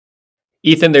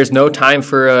Ethan, there's no time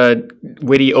for a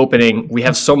witty opening. We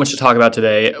have so much to talk about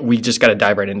today. We just got to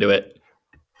dive right into it.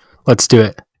 Let's do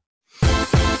it.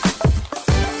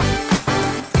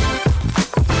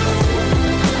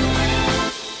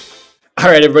 All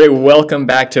right, everybody, welcome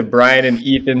back to Brian and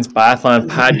Ethan's Biathlon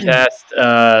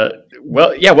podcast.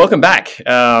 Welcome back.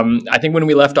 I think when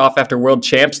we left off after World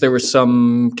Champs, there was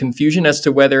some confusion as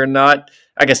to whether or not,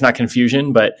 I guess not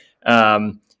confusion, but,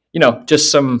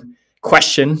 just some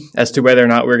question as to whether or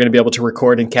not we were going to be able to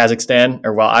record in Kazakhstan,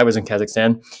 or while I was in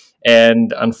Kazakhstan.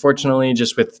 And unfortunately,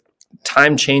 just with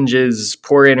time changes,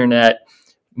 poor internet,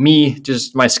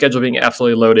 my schedule being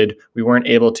absolutely loaded, we weren't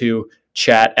able to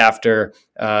chat after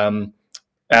Nova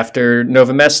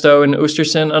Mesto and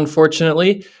Östersund,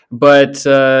 unfortunately. But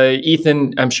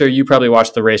Ethan, I'm sure you probably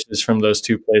watched the races from those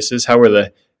two places. How were they?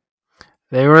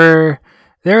 They were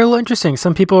a little interesting.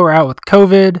 Some people were out with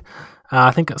COVID.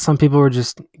 I think some people were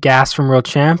just gassed from World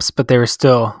Champs, but they were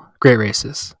still great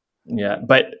races. Yeah,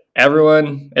 but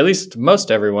everyone, at least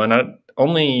most everyone,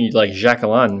 only like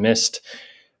Jacqueline missed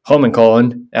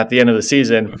Holmenkollen at the end of the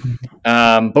season.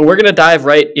 But we're going to dive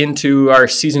right into our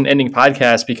season-ending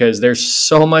podcast because there's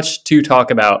so much to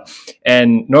talk about.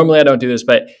 And normally I don't do this,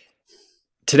 but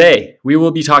today we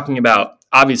will be talking about,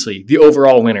 obviously, the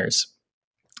overall winners.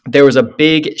 There was a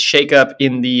big shakeup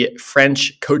in the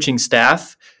French coaching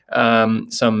staff.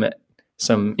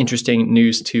 Some interesting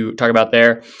news to talk about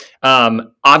there.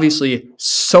 Obviously,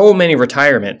 so many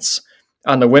retirements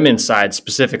on the women's side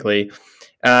specifically.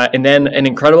 And then an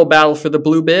incredible battle for the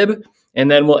blue bib. And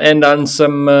then we'll end on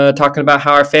some talking about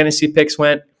how our fantasy picks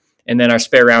went. And then our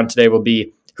spare round today will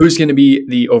be who's going to be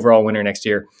the overall winner next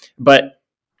year. But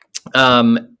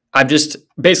I'm just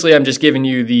giving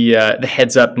you the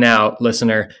heads up now,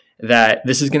 listener, that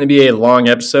this is going to be a long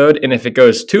episode. And if it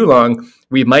goes too long,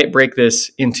 we might break this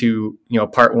into,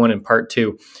 part 1 and part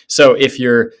 2. So if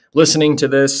you're listening to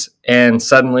this and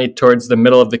suddenly towards the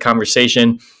middle of the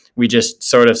conversation, we just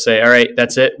sort of say, all right,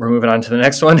 that's it. We're moving on to the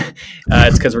next one.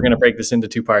 It's because we're going to break this into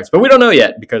 2 parts. But we don't know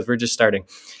yet because we're just starting.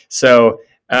 So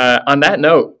on that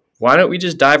note, why don't we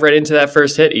just dive right into that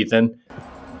first hit, Ethan?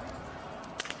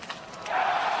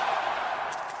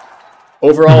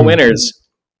 Overall winners.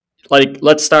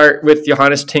 Let's start with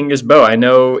Johannes Thingnes Boe. I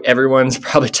know everyone's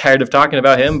probably tired of talking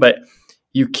about him, but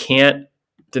you can't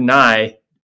deny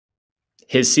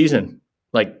his season.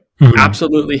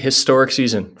 Absolutely historic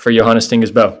season for Johannes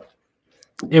Thingnes Boe.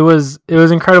 It was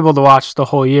incredible to watch the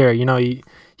whole year. He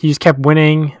just kept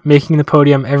winning, making the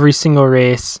podium every single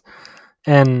race.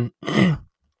 And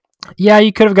yeah,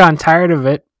 you could have gotten tired of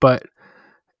it, but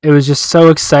it was just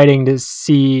so exciting to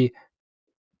see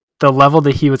the level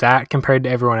that he was at compared to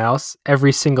everyone else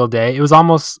every single day. It was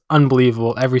almost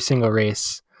unbelievable every single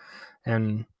race.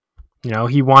 And,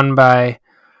 he won by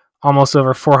almost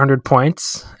over 400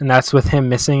 points, and that's with him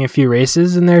missing a few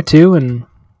races in there too. And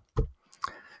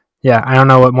yeah, I don't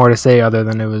know what more to say other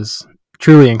than it was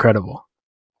truly incredible.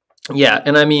 Yeah.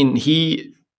 And I mean,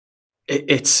 he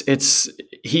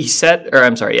set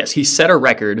a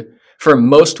record for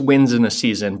most wins in a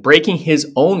season, breaking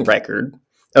his own record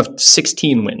of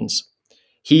 16 wins.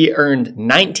 He earned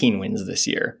 19 wins this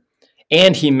year,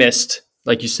 and he missed,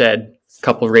 like you said, a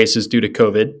couple of races due to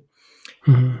COVID.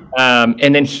 Mm-hmm.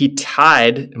 And then he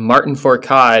tied Martin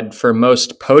Fourcade for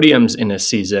most podiums in a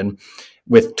season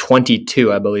with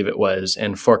 22, I believe it was.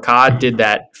 And Fourcade did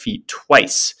that feat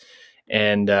twice,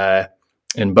 and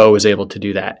Boe was able to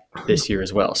do that this year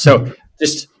as well. So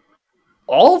just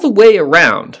all the way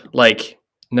around,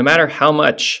 no matter how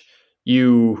much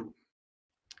you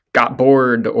got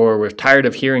bored or were tired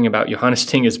of hearing about Johannes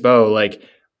Thingnes Boe,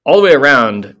 all the way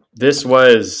around, this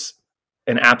was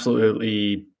an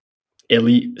absolutely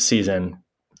elite season.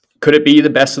 Could it be the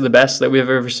best of the best that we've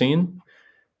ever seen?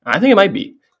 I think it might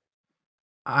be.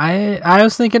 I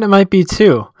was thinking it might be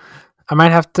too. I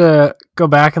might have to go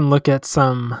back and look at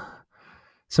some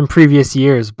previous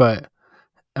years, but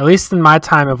at least in my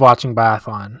time of watching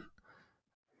biathlon,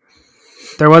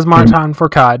 there was Martin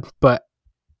Fourcade, but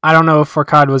I don't know if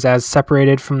Fourcade was as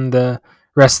separated from the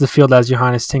rest of the field as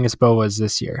Johannes Thingnes Boe was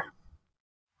this year.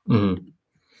 Mm-hmm.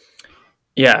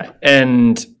 Yeah,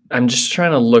 and I'm just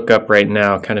trying to look up right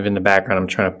now, kind of in the background. I'm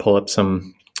trying to pull up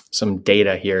some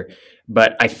data here.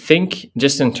 But I think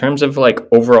just in terms of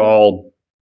overall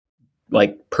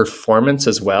performance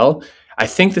as well, I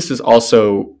think this is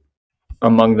also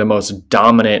among the most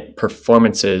dominant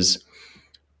performances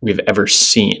we've ever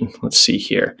seen. Let's see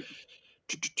here.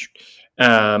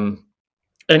 And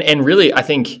really, I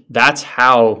think that's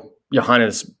how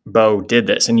Johannes Boe did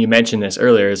this. And you mentioned this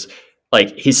earlier, is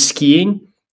his skiing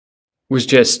was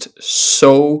just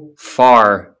so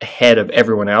far ahead of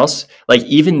everyone else. Like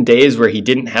even days where he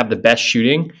didn't have the best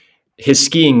shooting, his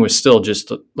skiing was still just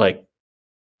like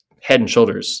head and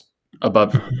shoulders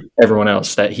above everyone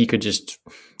else, that he could just,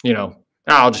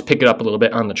 I'll just pick it up a little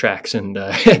bit on the tracks and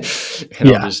I'll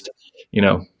just,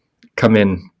 come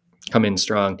in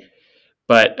strong.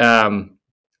 But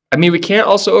we can't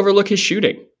also overlook his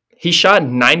shooting. He shot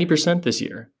 90% this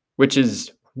year, which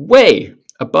is way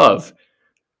above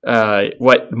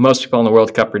what most people in the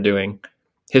World Cup are doing.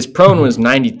 His prone was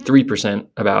 93%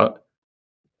 about.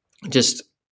 Just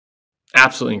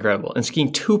absolutely incredible. And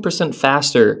skiing 2%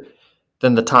 faster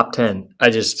than the top 10.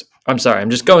 I'm sorry,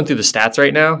 I'm just going through the stats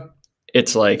right now.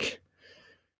 It's like,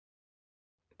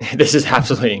 this is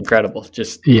absolutely incredible.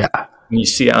 Just when you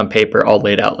see it on paper all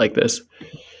laid out like this.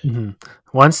 Mm-hmm.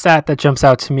 One stat that jumps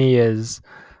out to me is,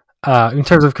 in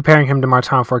terms of comparing him to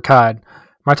Martin Fourcade,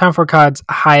 Martin Fourcade's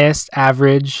highest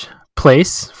average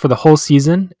place for the whole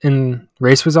season in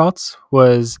race results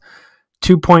was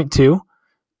 2.2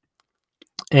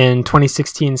 in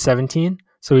 2016-17.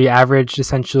 So he averaged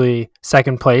essentially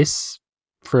second place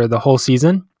for the whole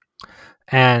season.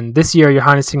 And this year,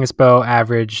 Johannes Thingnes Boe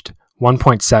averaged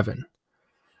 1.7.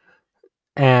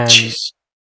 And Jeez.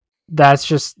 That's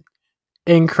just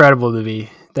incredible to me,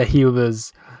 that he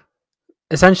was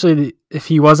essentially, if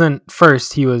he wasn't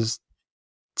first, he was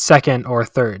second or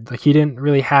third. Like, he didn't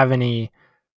really have any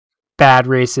bad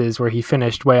races where he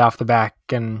finished way off the back.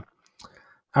 And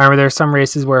I remember there are some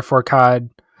races where Fourcade,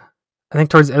 I think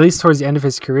towards the end of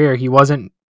his career, it was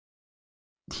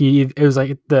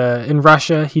like in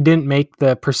Russia, he didn't make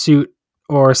the pursuit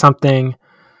or something,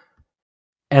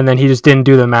 and then he just didn't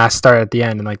do the mass start at the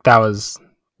end, and like that was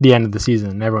the end of the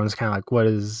season. Everyone was kind of like, what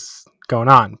is going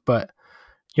on? But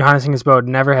Johannes Thingnes Boe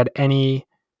never had any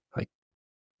like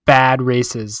bad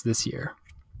races this year.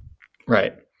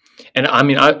 Right. And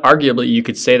arguably you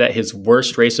could say that his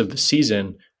worst race of the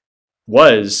season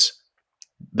was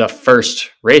the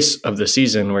first race of the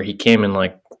season, where he came in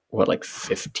like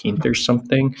 15th or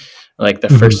something, like the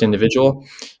first individual,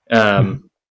 12th.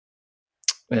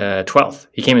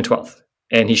 He came in 12th,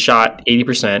 and he shot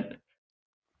 80%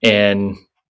 and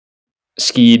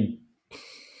skied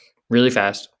really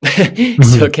fast.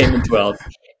 Still came in 12th.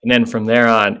 And then from there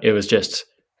on, it was just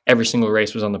every single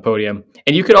race was on the podium.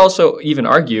 And you could also even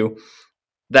argue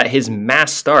that his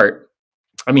mass start,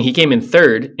 he came in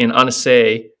third in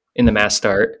Anaïs in the mass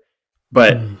start,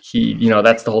 but he,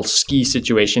 that's the whole ski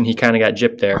situation. He kind of got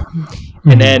gypped there.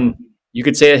 And then you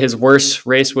could say that his worst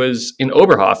race was in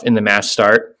Oberhof in the mass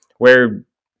start, where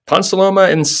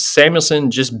Ponsaloma and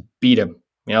Samuelson just beat him.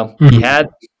 He had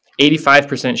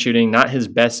 85% shooting, not his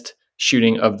best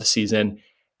shooting of the season.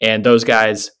 And those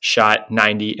guys shot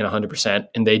 90 and 100%,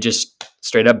 and they just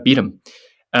straight up beat him.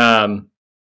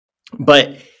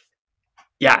 But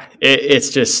yeah, it's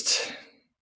just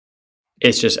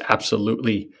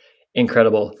absolutely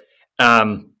incredible.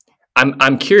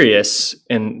 I'm curious,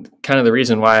 and kind of the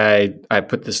reason why I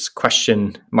put this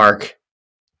question mark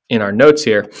in our notes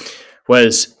here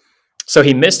was, so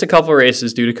he missed a couple of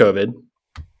races due to COVID,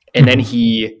 and then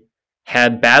he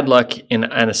had bad luck in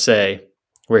Anaïs,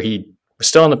 where he was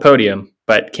still on the podium,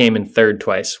 but came in third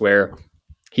twice, where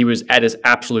he was at his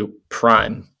absolute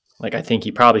prime. Like, I think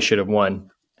he probably should have won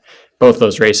both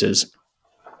those races.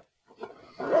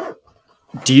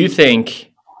 Do you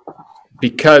think,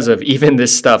 because of even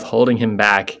this stuff holding him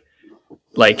back,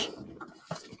 like,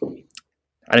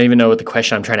 I don't even know what the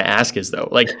question I'm trying to ask is, though.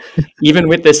 Like, even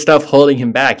with this stuff holding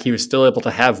him back, he was still able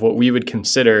to have what we would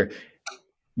consider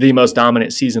the most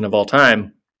dominant season of all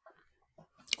time.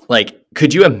 Like,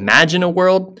 could you imagine a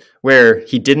world where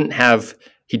he didn't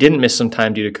miss some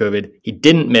time due to COVID, he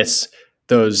didn't miss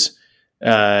those,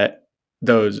 or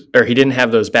he didn't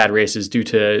have those bad races due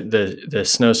to the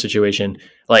snow situation?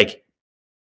 Like,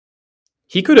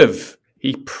 he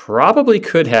probably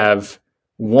could have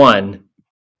won,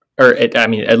 or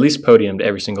at least podiumed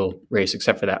every single race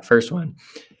except for that first one.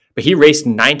 But he raced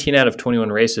 19 out of 21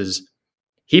 races.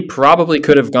 He probably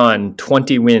could have gone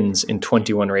 20 wins in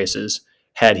 21 races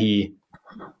had he,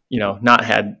 not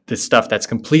had this stuff that's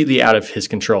completely out of his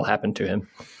control happen to him.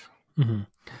 Mm-hmm.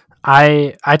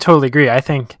 I totally agree. I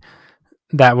think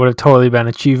that would have totally been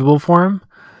achievable for him.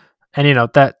 And,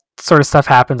 that sort of stuff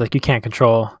happens. Like, you can't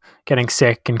control getting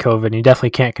sick and COVID, and you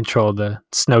definitely can't control the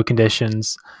snow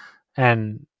conditions.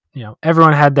 And,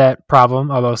 everyone had that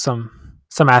problem, although some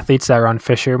athletes that are on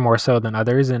Fisher more so than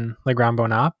others in Le Grand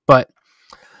Bonnat. But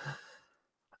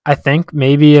I think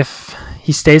maybe if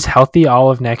he stays healthy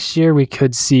all of next year, we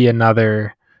could see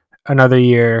another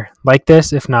year like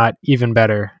this, if not even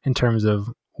better in terms of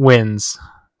wins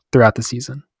throughout the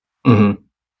season. Mm-hmm.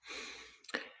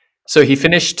 So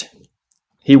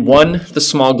he won the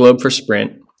small globe for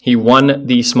sprint. He won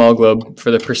the small globe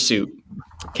for the pursuit,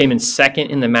 came in second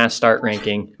in the mass start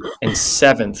ranking, and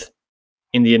seventh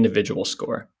in the individual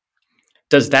score.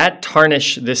 Does that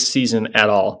tarnish this season at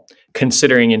all,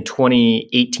 considering in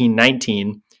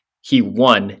 2018-19, he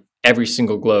won every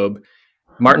single globe?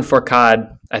 Martin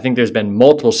Fourcade, I think there's been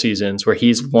multiple seasons where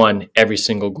he's won every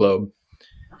single globe.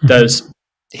 Does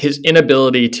his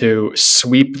inability to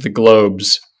sweep the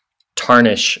globes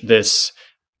tarnish this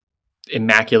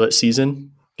immaculate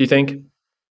season, do you think?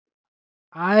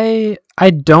 I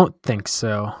don't think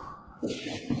so.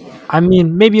 I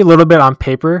mean, maybe a little bit on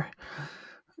paper.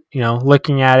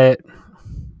 Looking at it,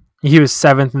 he was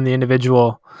seventh in the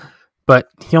individual, but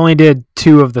he only did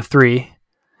 2 of the 3.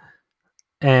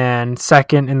 And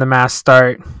second in the mass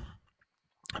start,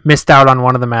 missed out on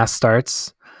one of the mass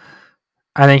starts.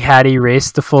 I think had he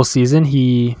raced the full season,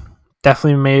 he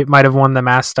definitely might have won the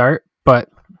mass start, but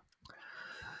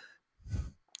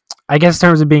I guess in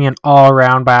terms of being an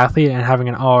all-around biathlete and having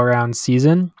an all-around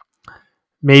season,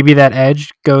 maybe that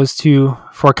edge goes to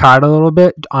Fourcade a little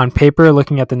bit on paper,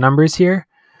 looking at the numbers here.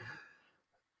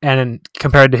 And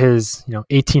compared to his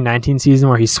 18-19 season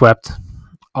where he swept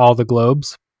all the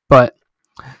globes. But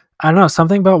I don't know,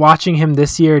 something about watching him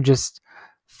this year just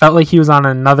felt like he was on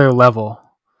another level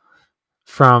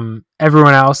from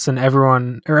everyone else and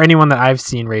anyone that I've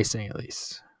seen racing, at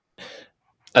least.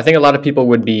 I think a lot of people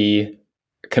would be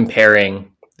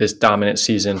comparing this dominant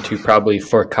season to probably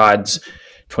Fourcade's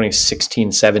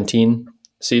 2016-17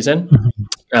 season.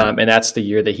 Mm-hmm. And that's the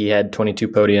year that he had 22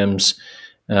 podiums,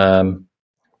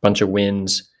 bunch of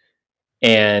wins.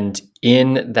 And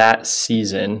in that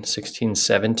season,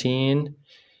 16-17,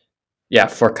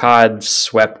 Fourcade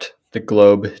swept the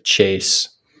globe chase,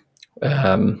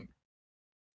 won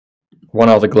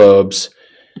all the globes,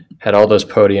 had all those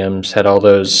podiums, had all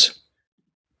those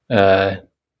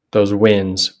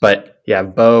wins. But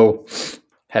Boe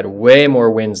had way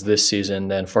more wins this season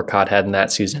than Fourcade had in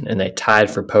that season, and they tied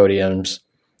for podiums.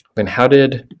 And how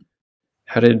did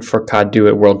Fourcade do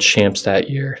at World Champs that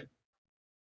year?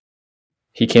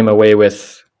 He came away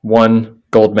with 1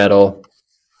 gold medal,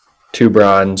 2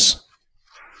 bronze,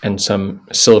 and some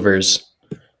silvers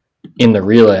in the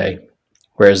relay,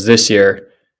 whereas this year,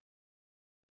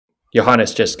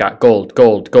 Johannes just got golds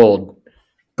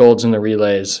in the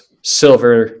relays,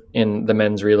 silver in the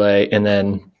men's relay, and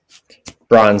then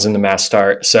bronze in the mass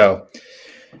start. So,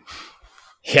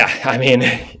 I mean,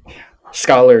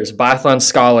 biathlon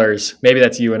scholars, maybe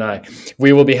that's you and I,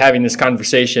 we will be having this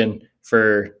conversation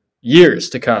for years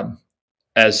to come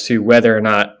as to whether or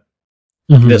not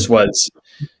this was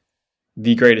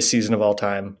the greatest season of all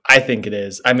time. I think it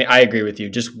is. I mean, I agree with you.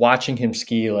 Just watching him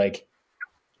ski, like,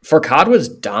 Fourcade was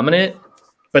dominant,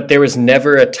 but there was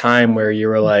never a time where you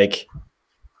were like,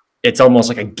 it's almost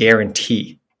like a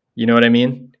guarantee. You know what I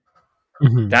mean?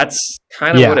 Mm-hmm. That's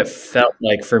kind of what it felt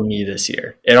like for me this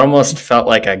year. It almost felt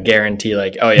like a guarantee,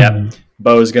 like, oh yeah,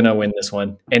 Bo's going to win this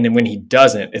one. And then when he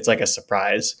doesn't, it's like a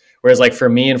surprise. Whereas like for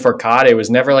me and Fourcade, it was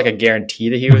never like a guarantee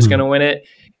that he was going to win it.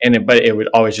 But it would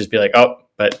always just be like, oh,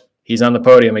 but he's on the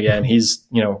podium again. He's,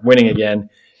 winning again.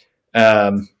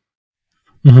 Yeah.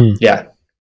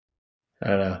 I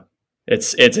don't know.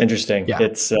 It's interesting. Yeah.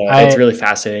 It's really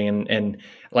fascinating. And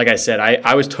like I said,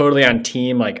 I was totally on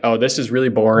team like, oh, this is really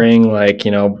boring. Like,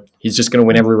 he's just going to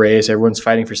win every race. Everyone's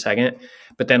fighting for second.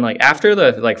 But then like after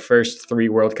the first 3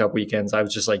 World Cup weekends, I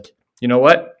was just like, you know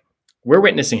what? We're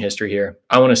witnessing history here.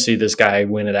 I want to see this guy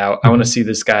win it out. I want to see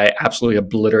this guy absolutely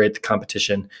obliterate the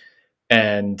competition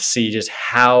and see just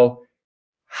how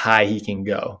high he can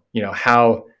go.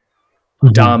 How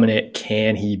dominant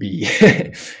can he be?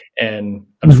 And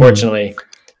unfortunately,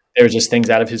 there were just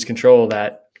things out of his control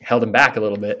that held him back a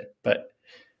little bit. But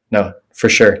no, for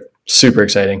sure, super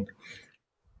exciting.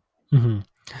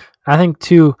 I think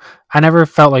too, I never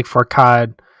felt like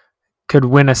Fourcade could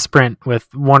win a sprint with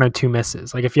 1 or 2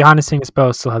 misses. Like if Johannes Thingnes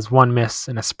Boe still has 1 miss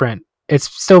in a sprint, it's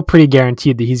still pretty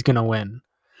guaranteed that he's going to win,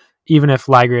 even if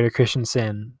Lagerud or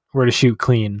Christensen were to shoot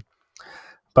clean.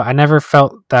 But I never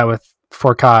felt that with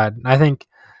Fourcade. I think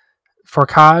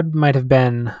Fourcade might have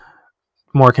been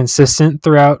more consistent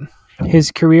throughout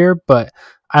his career, but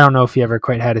I don't know if he ever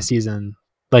quite had a season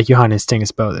like Johannes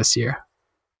Thingnes Boe this year.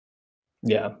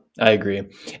 Yeah, I agree.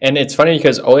 And it's funny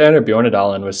because Ole Einar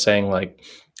Bjornedalen was saying like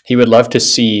he would love to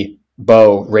see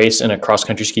Boe race in a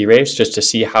cross-country ski race just to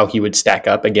see how he would stack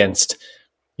up against,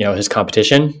 his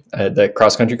competition, the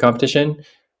cross-country competition.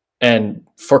 And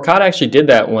Fourcade actually did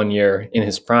that one year in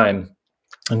his prime.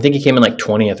 I think he came in like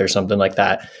 20th or something like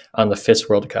that on the FIS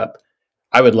World Cup.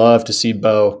 I would love to see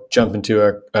Boe jump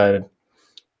into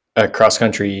a cross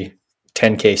country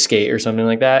 10K skate or something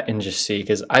like that and just see,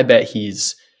 because I bet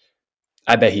he's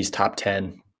top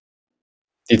 10. Do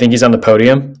you think he's on the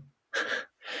podium?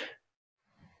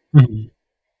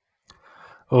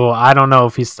 Well, I don't know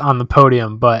if he's on the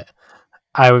podium, but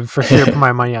I would for sure put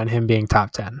my money on him being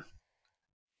top 10.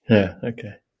 Yeah,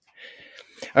 okay.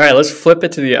 All right, let's flip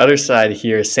it to the other side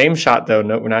here. Same shot, though.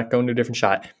 No, we're not going to a different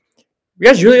shot. We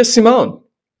got Julia Simone,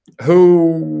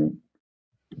 who,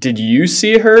 did you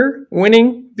see her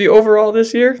winning the overall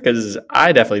this year? Because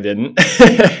I definitely didn't.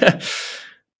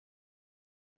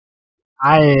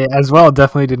 I, as well,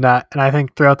 definitely did not. And I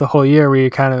think throughout the whole year, we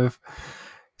kind of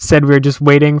said we were just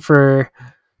waiting for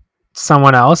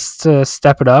someone else to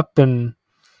step it up and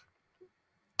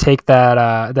take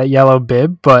that yellow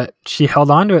bib, but she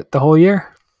held on to it the whole year.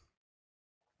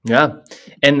 Yeah,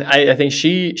 and I think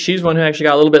she's one who actually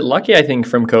got a little bit lucky, I think,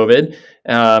 from COVID.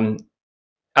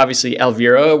 Obviously,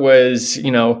 Elvira was,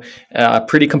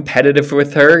 pretty competitive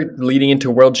with her leading into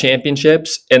World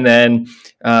Championships. And then,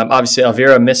 obviously,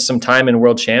 Elvira missed some time in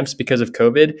World Champs because of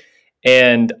COVID.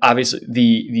 And obviously,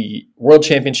 the World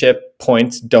Championship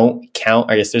points don't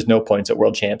count. I guess there's no points at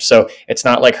World Champs. So it's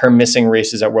not like her missing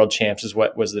races at World Champs is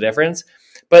what was the difference.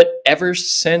 But ever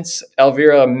since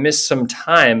Elvira missed some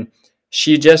time,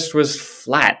 she just was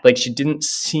flat. Like, she didn't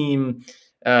seem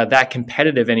that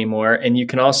competitive anymore. And you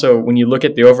can also, when you look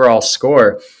at the overall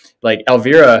score, like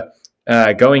Elvira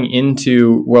going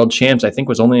into World Champs, I think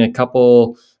was only a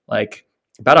couple, like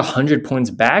about 100 points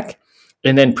back.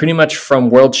 And then pretty much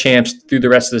from World Champs through the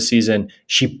rest of the season,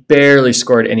 she barely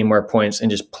scored any more points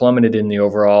and just plummeted in the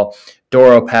overall.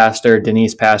 Doro passed her,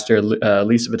 Denise passed her,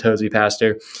 Lisa Vitozzi passed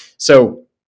her. So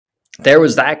there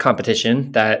was that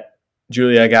competition that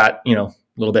Julia got, a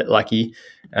little bit lucky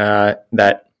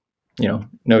that,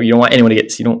 no, you don't want anyone to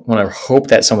you don't want to hope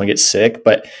that someone gets sick,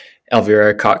 but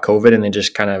Elvira caught COVID and then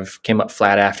just kind of came up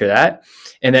flat after that.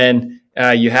 And then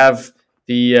you have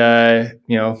the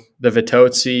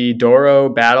Vitozzi Doro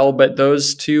battle, but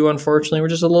those two, unfortunately, were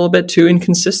just a little bit too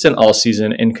inconsistent all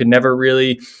season and could never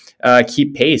really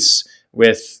keep pace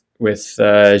with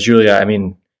Julia. I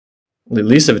mean,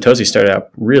 Lisa Vitozzi started out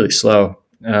really slow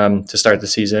to start the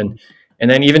season. And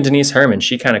then even Denise Herrmann,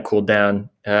 she kind of cooled down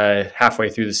halfway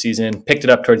through the season, picked it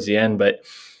up towards the end. But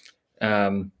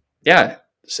yeah.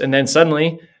 And then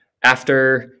suddenly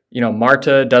after,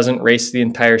 Marte doesn't race the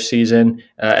entire season,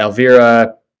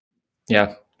 Elvira,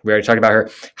 yeah, we already talked about her.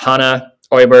 Hannah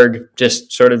Øyberg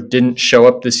just sort of didn't show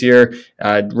up this year,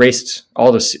 raced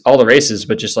all the races,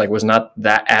 but just was not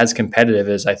that as competitive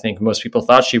as I think most people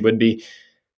thought she would be.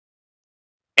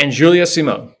 And Julia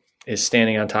Simone is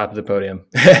standing on top of the podium.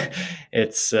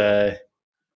 It's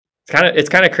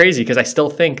kind of crazy because I still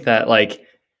think that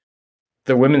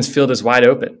the women's field is wide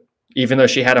open. Even though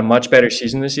she had a much better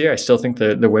season this year, I still think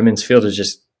the women's field is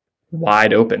just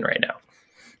wide open right now.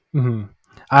 Mm-hmm.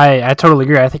 I totally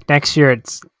agree. I think next year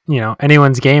it's,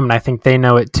 anyone's game, and I think they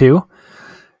know it too.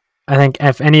 I think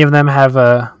if any of them have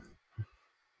a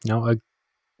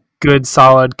good,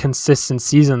 solid, consistent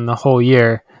season the whole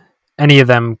year, any of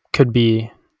them could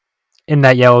be in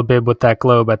that yellow bib with that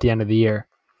globe at the end of the year.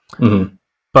 Mm-hmm.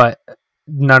 But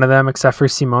none of them except for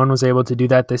Simone was able to do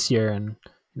that this year. And,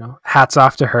 hats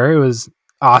off to her. It was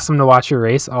awesome to watch her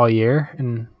race all year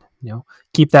and,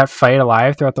 keep that fight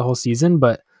alive throughout the whole season,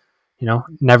 but,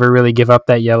 never really give up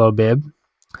that yellow bib.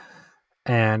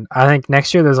 And I think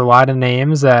next year there's a lot of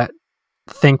names that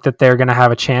think that they're going to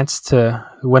have a chance to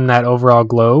win that overall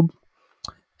globe.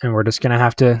 And we're just going to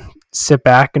have to sit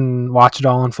back and watch it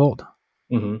all unfold.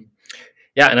 Mm-hmm.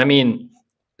 Yeah, and I mean,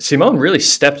 Simone really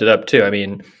stepped it up too. I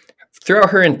mean, throughout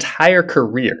her entire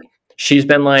career, she's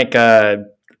been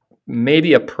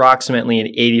maybe approximately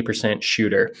an 80%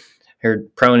 shooter. Her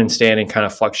prone and standing kind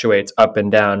of fluctuates up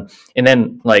and down. And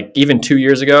then even 2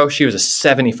 years ago, she was a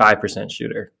 75%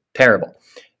 shooter. Terrible.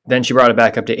 Then she brought it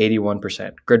back up to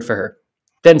 81%. Good for her.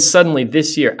 Then suddenly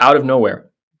this year, out of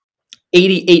nowhere,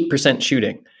 88%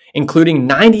 shooting, including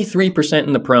 93%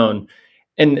 in the prone.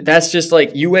 And that's just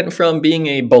you went from being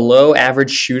a below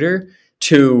average shooter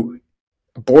to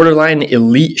borderline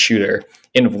elite shooter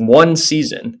in one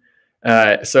season.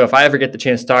 So if I ever get the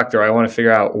chance to talk to her, I want to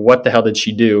figure out what the hell did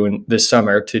she do this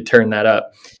summer to turn that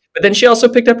up. But then she also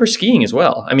picked up her skiing as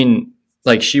well. I mean,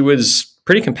 she was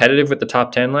pretty competitive with the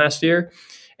top 10 last year.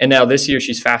 And now this year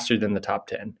she's faster than the top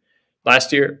 10.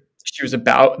 Last year, she was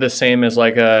about the same as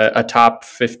a top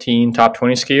 15, top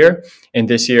 20 skier. And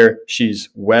this year, she's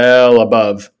well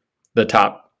above the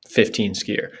top 15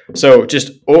 skier. So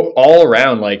just all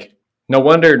around, no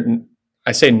wonder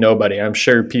I say nobody. I'm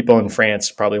sure people in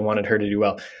France probably wanted her to do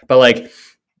well, but like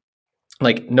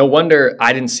no wonder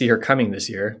I didn't see her coming this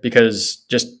year, because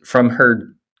just from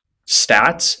her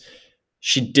stats,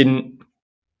 she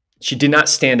did not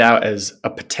stand out as a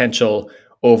potential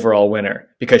overall winner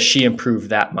because she improved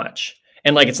that much.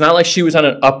 And like, it's not like she was on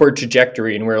an upward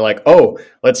trajectory and we're like, oh,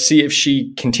 let's see if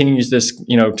she continues this,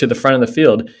 to the front of the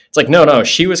field. It's like, no,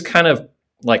 she was kind of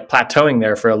like plateauing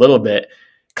there for a little bit,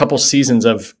 a couple seasons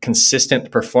of consistent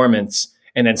performance.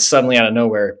 And then suddenly out of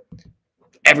nowhere,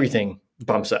 everything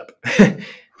bumps up.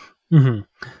 Mm-hmm.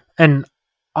 And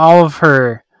all of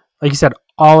her, like you said,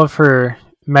 all of her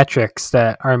metrics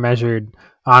that are measured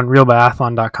on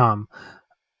realbiathlon.com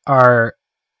are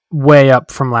way up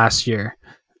from last year.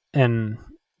 And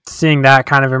seeing that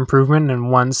kind of improvement in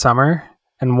one summer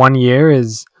and 1 year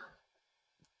is,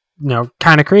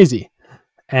 kind of crazy.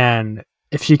 And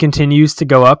if she continues to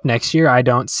go up next year, I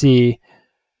don't see,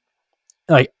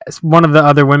 like, one of the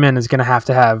other women is going to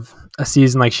have a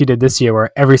season like she did this year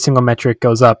where every single metric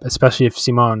goes up, especially if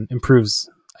Simone improves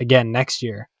again next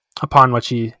year upon what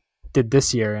she did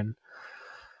this year. And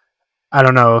I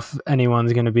don't know if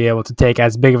anyone's going to be able to take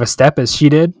as big of a step as she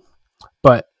did,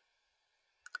 but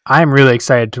I'm really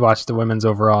excited to watch the women's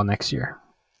overall next year.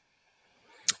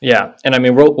 Yeah, and I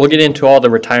mean we'll get into all the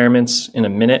retirements in a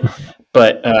minute,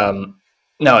 but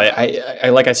no, I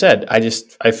like I said, I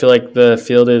feel like the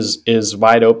field is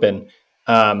wide open.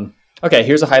 Okay,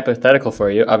 here's a hypothetical for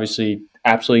you. Obviously,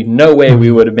 absolutely no way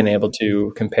we would have been able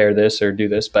to compare this or do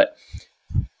this, but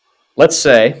let's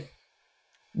say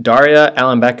Daria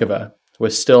Alembekova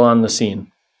was still on the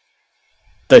scene.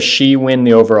 Does she win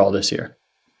the overall this year?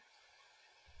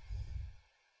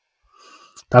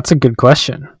 That's a good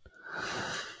question.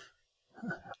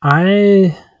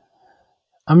 I'm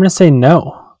going to say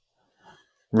no.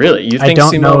 Really? You think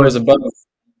Simone was above?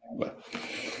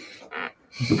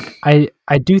 I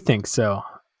do think so.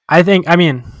 I don't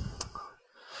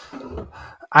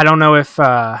know if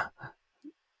I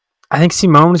think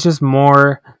Simone was just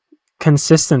more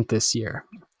consistent this year.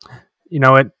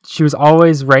 She was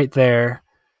always right there.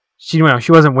 She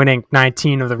wasn't winning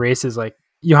 19 of the races like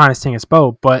Johannes Thingnes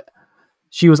Boe, but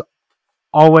she was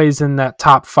always in that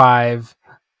top 5,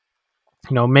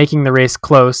 making the race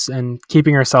close and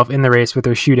keeping herself in the race with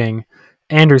her shooting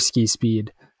and her ski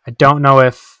speed. I don't know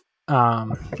if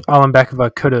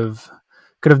Alembekova could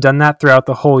have done that throughout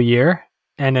the whole year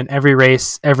and in every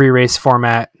race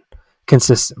format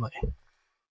consistently.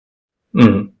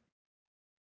 Mm.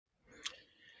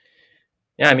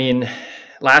 Yeah, I mean, the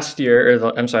last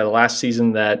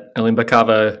season that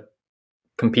Alembekova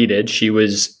competed, she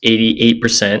was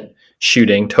 88%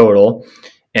 shooting total,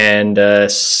 and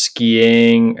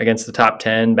skiing against the top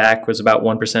 10 back was about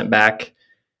 1% back,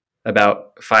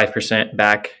 about 5%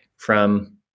 back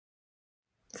from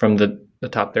the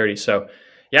top 30. So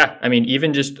yeah, I mean,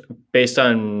 even just based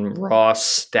on raw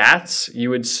stats, you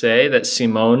would say that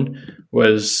Simone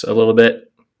was a little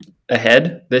bit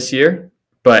ahead this year,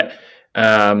 but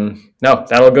no,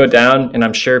 that'll go down. And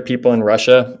I'm sure people in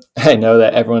Russia, I know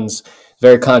that everyone's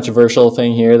very controversial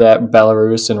thing here that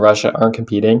Belarus and Russia aren't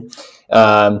competing.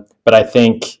 But I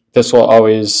think this will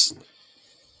always,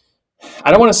 I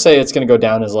don't want to say it's going to go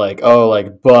down as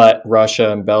but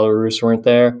Russia and Belarus weren't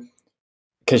there,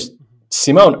 because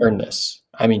Simone earned this.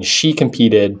 I mean, she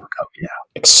competed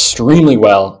extremely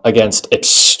well against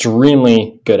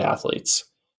extremely good athletes.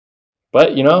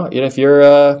 But if you're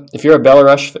a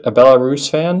Belarus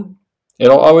fan,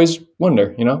 it'll always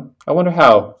wonder. I wonder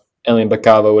how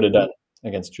Alembekova would have done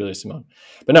against Julia Simone.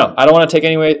 But no, I don't want to take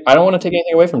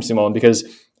anything away from Simone, because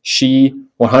she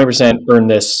 100% earned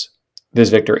this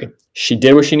victory. She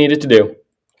did what she needed to do.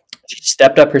 She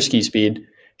stepped up her ski speed.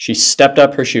 She stepped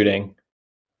up her shooting.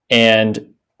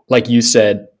 And like you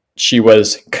said, she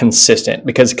was consistent,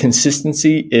 because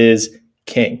consistency is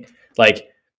king. Like,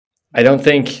 I don't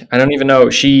even know.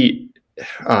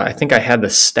 I think I had the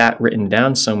stat written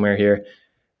down somewhere here.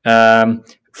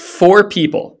 4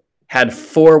 people had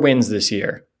 4 wins this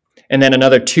year, and then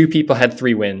another 2 people had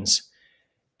 3 wins.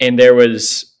 And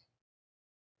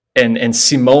and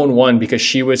Simone won because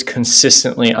she was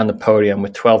consistently on the podium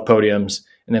with 12 podiums,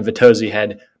 and then Vitozzi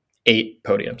had 8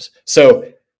 podiums.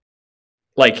 So,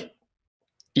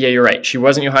 yeah, you're right. She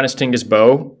wasn't Johannes Thingnes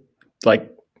Boe,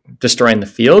 destroying the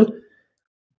field,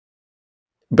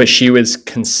 but she was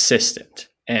consistent,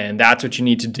 and that's what you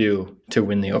need to do to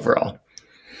win the overall.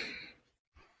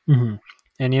 Mm-hmm.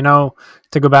 And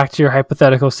to go back to your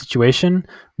hypothetical situation,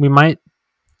 we might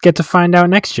get to find out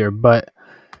next year, but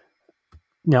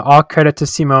all credit to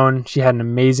Simone. She had an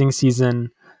amazing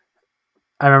season.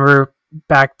 I remember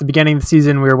back at the beginning of the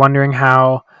season, we were wondering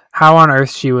how how on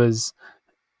earth she was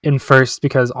in first,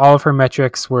 because all of her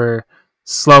metrics were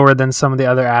slower than some of the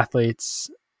other athletes.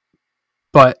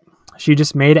 But she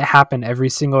just made it happen every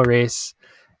single race,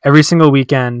 every single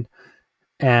weekend,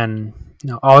 and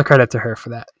all the credit to her for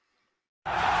that.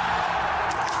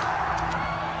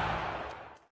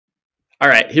 All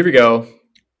right, here we go.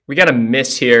 We got a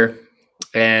miss here,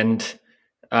 and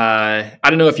I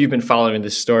don't know if you've been following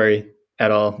this story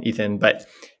at all, Ethan, but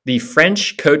the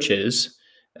French coaches,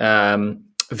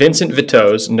 Vincent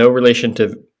Vitoz, no relation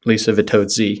to Lisa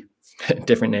Vitozzi,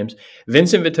 different names,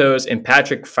 Vincent Vitoz and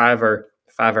Patrick Favre,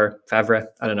 I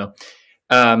don't know.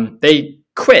 They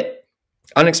quit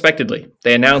unexpectedly.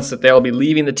 They announced that they'll be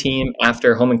leaving the team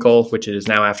after Holmenkoll, which it is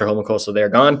now after Holmenkoll, so they're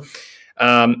gone.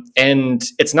 And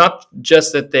it's not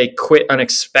just that they quit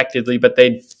unexpectedly, but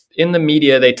in the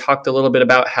media, they talked a little bit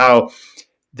about how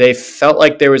they felt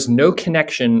like there was no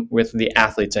connection with the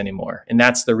athletes anymore. And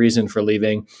that's the reason for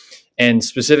leaving. And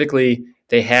specifically,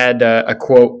 they had a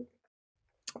quote.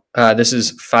 This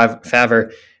is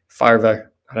Favre.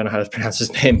 I don't know how to pronounce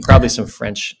his name. Probably some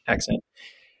French accent.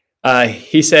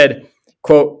 He said,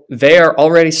 quote, "They are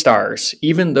already stars,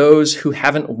 even those who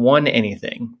haven't won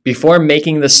anything. Before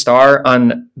making the star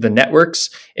on the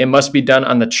networks, it must be done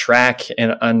on the track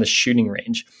and on the shooting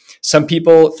range. Some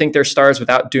people think they're stars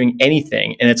without doing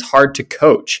anything, and it's hard to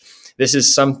coach. This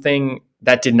is something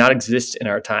that did not exist in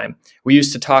our time. We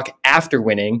used to talk after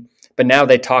winning, but now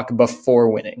they talk before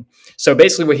winning." So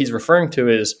basically what he's referring to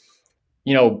is,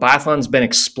 biathlon's been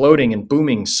exploding and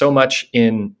booming so much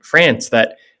in France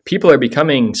that people are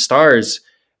becoming stars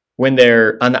when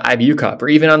they're on the IBU Cup or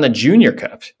even on the Junior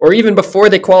Cup, or even before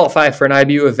they qualify for an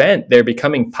IBU event. They're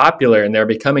becoming popular and they're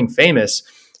becoming famous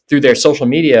through their social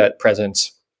media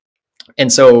presence.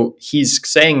 And so he's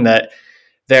saying that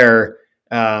the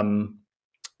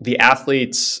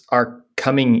athletes are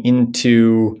coming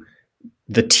into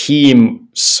the team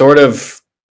sort of,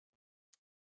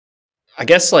 I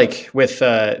guess, like with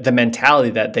the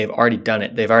mentality that they've already done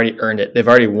it. They've already earned it. They've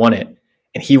already won it.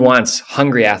 And he wants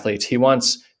hungry athletes. He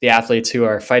wants the athletes who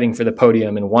are fighting for the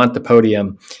podium and want the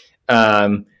podium.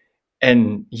 And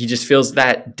he just feels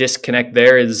that disconnect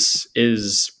there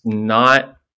is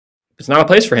not, it's not a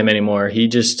place for him anymore. He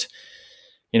just,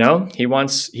 he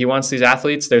wants these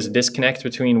athletes. There's a disconnect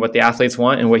between what the athletes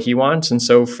want and what he wants. And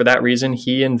so for that reason,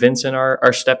 he and Vincent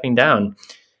are stepping down.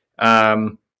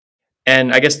 And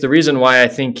I guess the reason why I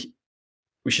think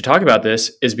we should talk about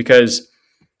this is because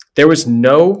there was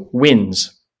no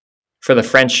wins for the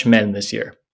French men this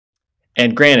year.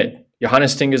 And granted,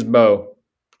 Johannes Thingnes Boe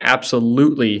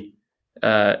absolutely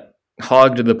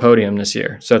hogged the podium this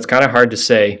year. So it's kind of hard to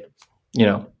say,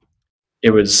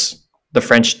 it was the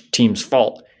French team's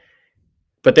fault.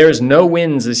 But there was no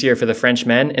wins this year for the French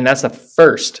men, and that's the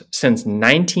first since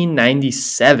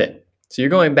 1997. So you're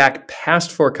going back past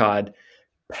Fourcade,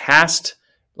 past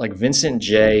like Vincent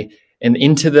J, and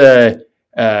into the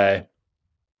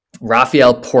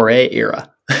Raphael Poré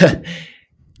era.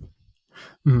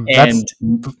 And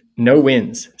no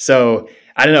wins. So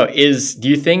I don't know. Do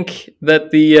you think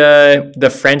that the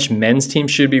French men's team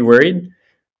should be worried?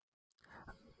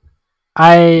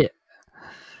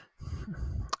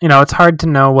 It's hard to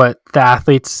know what the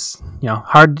athletes,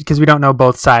 hard because we don't know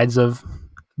both sides of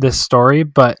this story,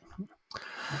 but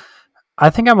I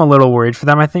think I'm a little worried for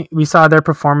them. I think we saw their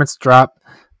performance drop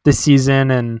this season,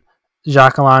 and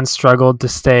Jacqueline struggled to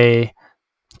stay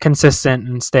consistent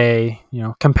and stay,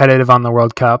 competitive on the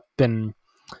World Cup. And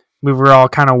we were all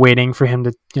kind of waiting for him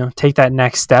to, take that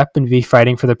next step and be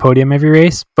fighting for the podium every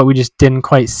race, but we just didn't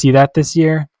quite see that this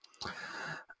year.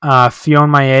 Fillon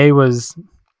Maillet was,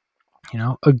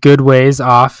 a good ways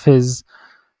off his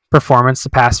performance the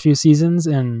past few seasons,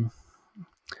 and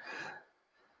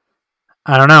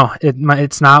I don't know.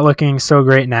 It's not looking so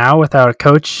great now without a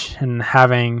coach and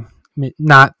having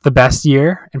not the best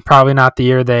year, and probably not the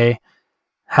year they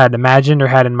had imagined or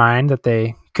had in mind that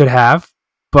they could have.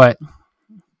 But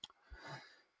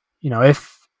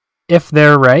if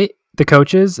they're right, the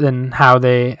coaches, and how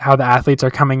the athletes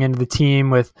are coming into the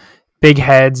team with big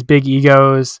heads, big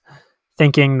egos,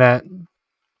 thinking that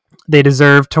they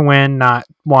deserve to win, not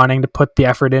wanting to put the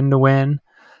effort in to win,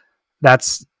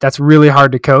 that's really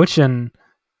hard to coach, and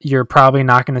you're probably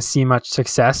not going to see much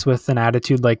success with an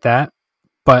attitude like that.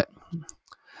 But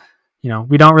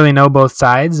we don't really know both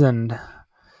sides, and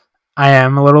I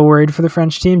am a little worried for the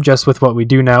French team just with what we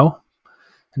do know,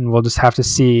 and we'll just have to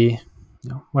see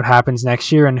what happens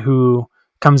next year and who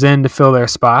comes in to fill their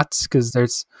spots, because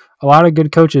there's a lot of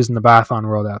good coaches in the biathlon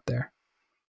world out there.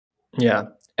 Yeah.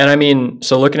 And I mean,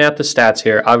 so looking at the stats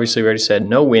here, obviously we already said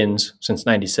no wins since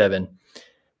 97.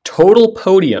 Total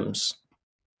podiums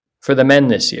for the men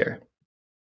this year.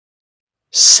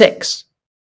 6.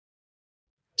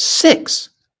 6.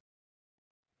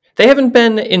 They haven't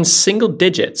been in single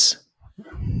digits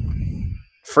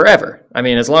forever. I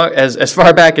mean, as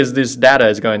far back as this data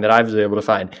is going that I was able to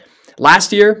find.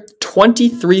 Last year,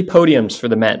 23 podiums for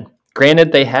the men.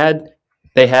 Granted, they had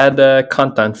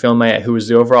Kantan Filmaye, who was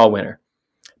the overall winner.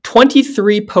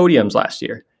 23 podiums last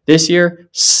year. This year,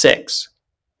 6.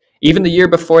 Even the year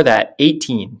before that,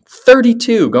 18,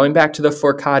 32, going back to the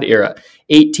Fourcade era.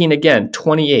 18 again,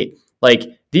 28. Like,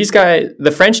 these guys,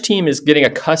 the French team is getting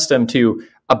accustomed to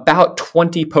about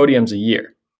 20 podiums a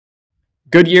year.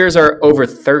 Good years are over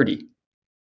 30.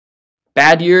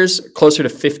 Bad years, closer to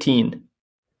 15.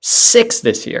 6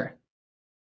 this year.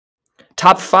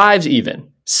 Top 5s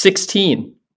even,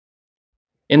 16.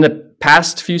 In the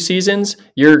past few seasons,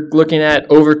 you're looking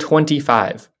at over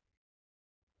 25.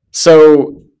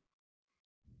 So,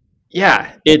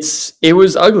 yeah, it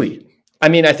was ugly. I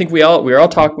mean, I think we were all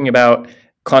talking about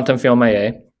Quentin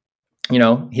Filmaye. You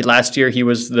know, last year he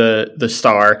was the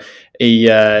star. He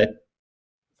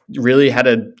really had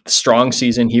a strong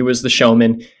season. He was the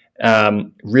showman.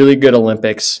 Really good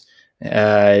Olympics,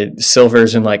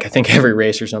 silvers in like I think every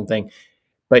race or something.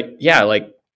 But yeah,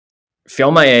 like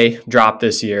Filmaye dropped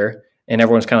this year, and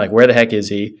everyone's kind of like, where the heck is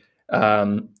he?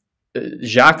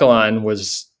 Jacqueline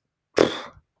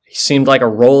he seemed like a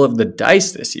roll of the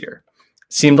dice this year.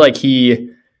 Seemed like he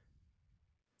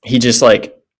just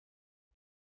like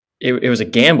it was a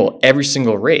gamble every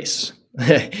single race.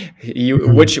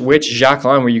 Which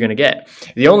Jacqueline were you going to get?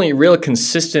 The only real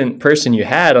consistent person you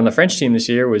had on the French team this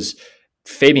year was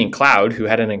Fabien Claude, who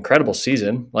had an incredible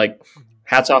season. Like,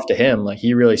 hats off to him. Like,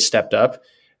 he really stepped up.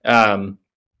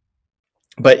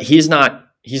 But he's not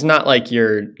like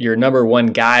your number one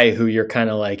guy who you're kind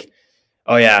of like,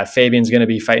 oh yeah, Fabian's going to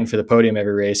be fighting for the podium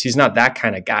every race. He's not that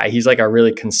kind of guy. He's like a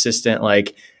really consistent,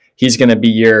 like, he's going to be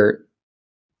your,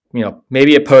 you know,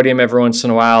 maybe a podium every once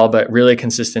in a while, but really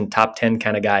consistent top 10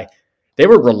 kind of guy. They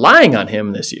were relying on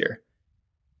him this year.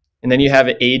 And then you have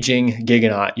an aging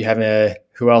Gigonot. You have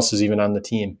who else is even on the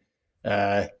team?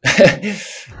 I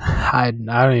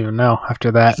don't even know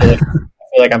after that. I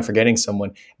feel like I'm forgetting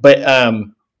someone. But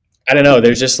I don't know.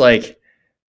 There's just like,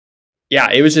 yeah,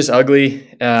 it was just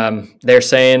ugly. They're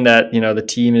saying that, you know, the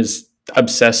team is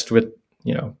obsessed with,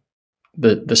 you know,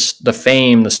 the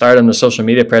fame, the stardom, the social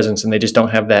media presence, and they just don't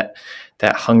have that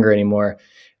hunger anymore.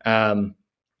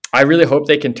 I really hope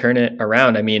they can turn it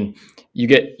around. I mean,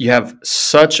 you have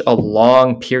such a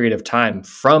long period of time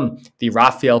from the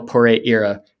Raphael Poré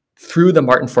era through the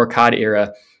Martin Fourcade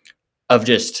era of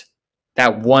just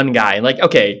that one guy. Like,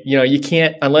 okay, you know, you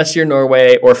can't, unless you're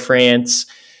Norway or France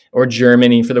or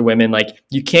Germany for the women, like,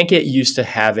 you can't get used to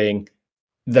having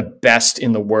the best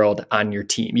in the world on your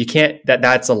team. You can't,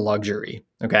 that's a luxury.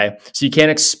 Okay. So you can't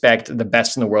expect the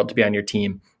best in the world to be on your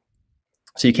team.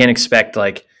 So you can't expect,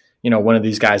 like, you know, one of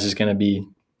these guys is going to be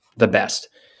the best,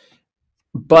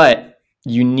 but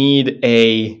you need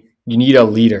a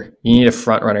leader. You need a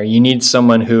front runner. You need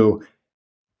someone who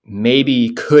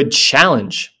maybe could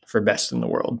challenge for best in the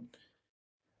world.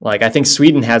 Like, I think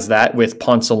Sweden has that with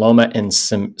Ponsaloma and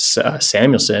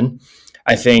Samuelsson.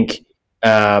 I think,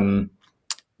 and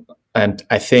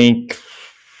I think,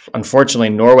 unfortunately,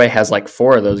 Norway has like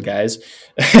 4 of those guys.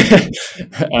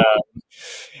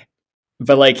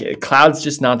 But like, Cloud's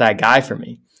just not that guy for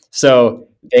me. So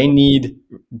they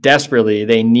desperately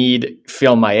need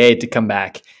Filmaye to come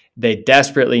back. They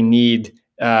desperately need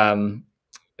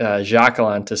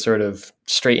Jacqueline to sort of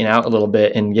straighten out a little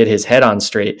bit and get his head on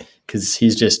straight, because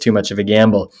he's just too much of a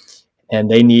gamble.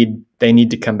 And they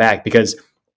need to come back, because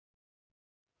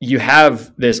you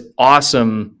have this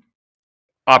awesome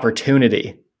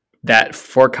opportunity that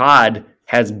Fourcade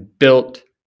has built.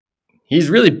 He's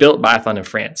really built biathlon in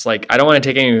France. Like, I don't want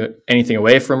to take anything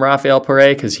away from Raphael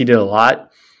Poré, because he did a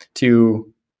lot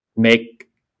to make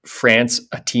France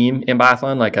a team in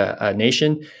biathlon, like a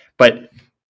nation. But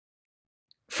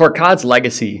Fourcade's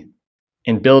legacy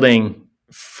in building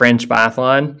French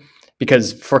biathlon,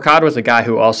 because Fourcade was a guy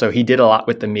who also, he did a lot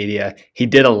with the media. He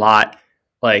did a lot,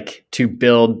 like, to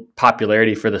build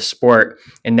popularity for the sport.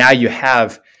 And now you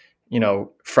have, you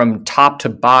know, from top to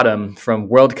bottom, from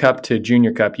World Cup to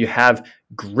Junior Cup, you have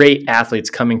great athletes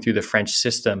coming through the French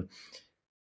system.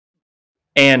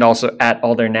 And also at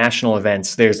all their national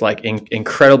events, there's like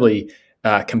incredibly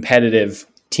competitive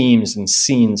teams and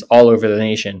scenes all over the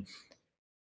nation.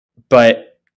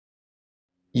 But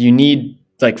you need,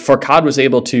 like, Fourcade was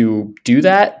able to do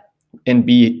that and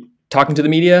be talking to the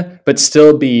media, but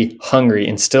still be hungry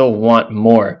and still want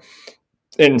more,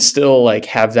 and still like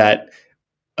have that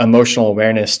emotional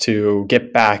awareness to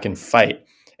get back and fight.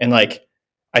 And like,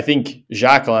 I think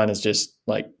Jacqueline is just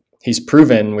like, he's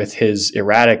proven with his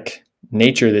erratic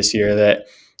nature this year that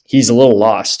he's a little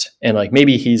lost. And like,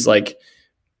 maybe he's like,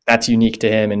 that's unique to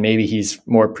him. And maybe he's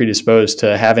more predisposed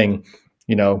to having,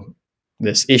 you know,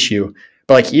 this issue.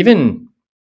 But like, even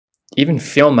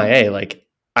Phil Maillet, like,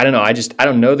 I don't know. I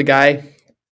don't know the guy,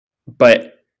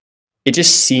 but it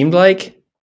just seemed like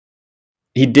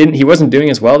he wasn't doing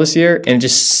as well this year. And it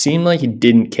just seemed like he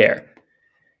didn't care.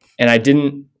 And I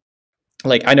didn't,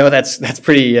 like, I know that's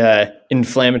pretty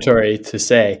inflammatory to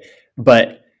say,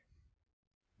 but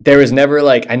there was never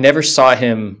like, I never saw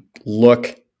him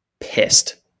look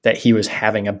pissed that he was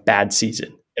having a bad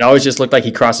season. It always just looked like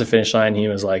he crossed the finish line. He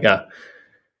was like,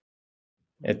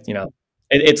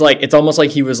 it's almost like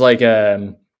he was like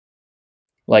in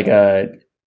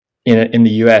the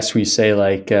US we say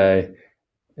like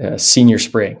senior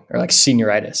spring or like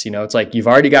senioritis. You know, it's like you've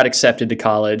already got accepted to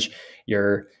college.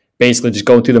 You're basically just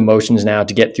going through the motions now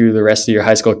to get through the rest of your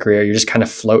high school career. You're just kind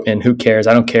of floating. Who cares?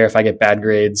 I don't care if I get bad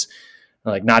grades,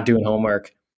 like not doing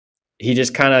homework. He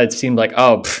just kind of seemed like,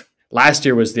 last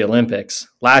year was the Olympics.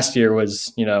 Last year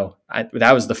was, you know,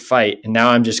 that was the fight. And now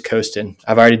I'm just coasting.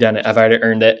 I've already done it. I've already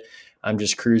earned it. I'm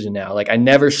just cruising now. Like I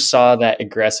never saw that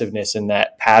aggressiveness and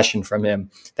that passion from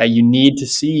him that you need to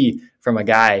see from a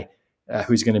guy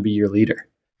who's going to be your leader.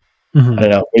 Mm-hmm. I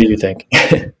don't know. What do you think?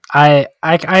 I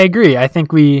agree. I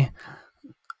think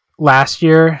last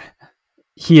year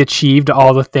he achieved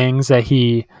all the things that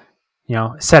he, you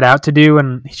know, set out to do,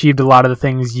 and achieved a lot of the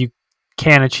things you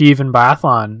can achieve in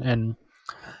biathlon. And,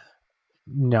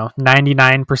 you know,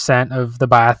 99% of the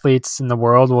biathletes in the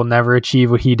world will never achieve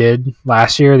what he did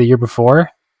last year, the year before.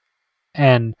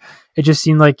 And it just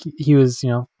seemed like he was, you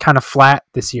know, kind of flat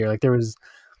this year. Like there was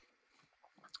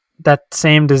that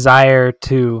same desire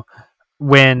to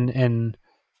win and,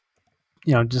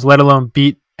 you know, just let alone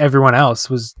beat everyone else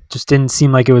just didn't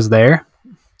seem like it was there.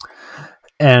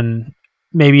 And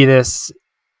maybe this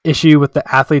issue with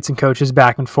the athletes and coaches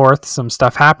back and forth, some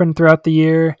stuff happened throughout the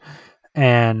year,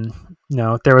 and, you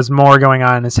know, there was more going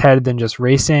on in his head than just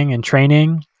racing and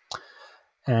training.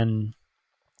 And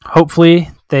hopefully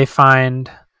they find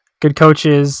good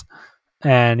coaches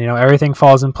and, you know, everything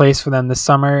falls in place for them this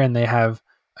summer and they have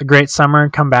a great summer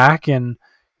and come back and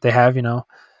they have, you know,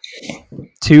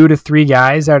 2 to 3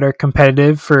 guys that are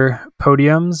competitive for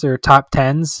podiums or top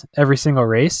 10s every single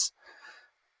race.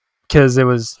 Because it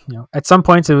was, you know, at some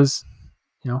points it was,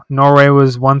 you know, Norway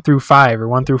was 1 through 5 or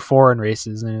 1 through 4 in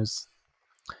races, and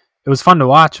it was fun to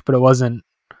watch, but it wasn't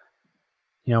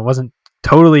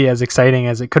totally as exciting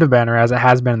as it could have been or as it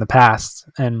has been in the past.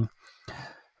 And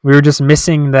we were just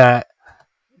missing that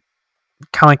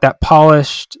kind of like that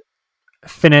polished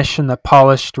finish and the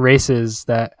polished races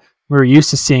that we were used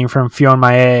to seeing from Fionn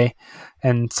Maillet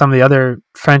and some of the other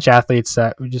French athletes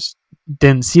that we just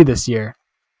didn't see this year.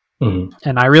 Mm-hmm.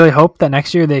 And I really hope that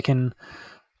next year they can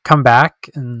come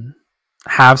back and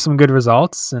have some good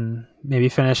results and maybe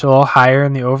finish a little higher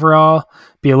in the overall,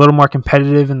 be a little more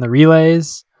competitive in the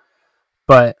relays.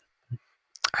 But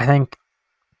I think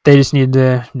they just need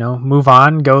to, you know, move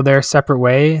on, go their separate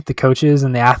way, the coaches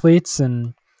and the athletes,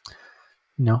 and,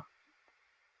 you know,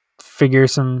 figure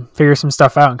some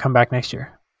stuff out and come back next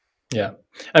year. Yeah.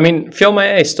 I mean, Phil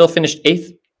Maillet still finished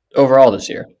 8th overall this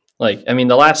year. Like, I mean,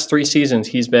 the last 3 seasons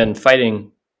he's been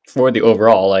fighting for the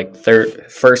overall, like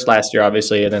first last year,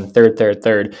 obviously, and then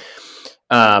third.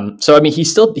 So, I mean, he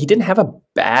didn't have a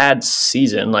bad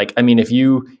season. Like, I mean, if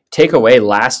you take away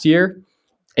last year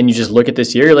and you just look at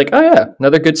this year, you're like, oh yeah,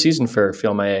 another good season for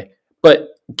Phil Maillet. But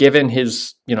given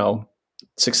his, you know,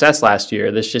 success last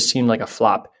year, this just seemed like a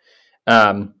flop.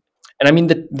 And I mean,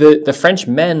 the French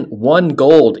men won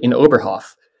gold in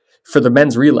Oberhof for the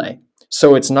men's relay.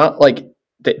 So it's not like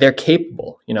they're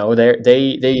capable, you know,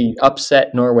 they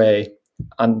upset Norway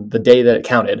on the day that it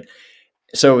counted.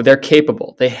 So they're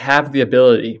capable. They have the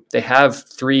ability. They have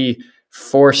 3-4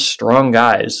 strong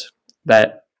guys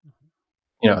that,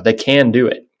 you know, they can do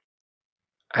it.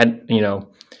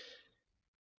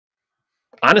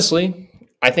 Honestly,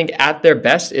 I think at their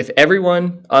best, if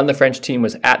everyone on the French team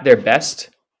was at their best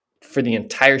for the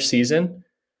entire season,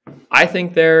 I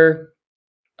think they're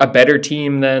a better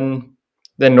team than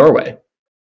Norway.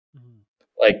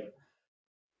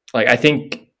 Like I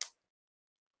think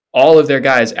all of their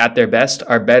guys at their best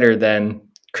are better than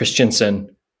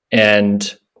Christensen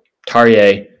and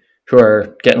Tarje, who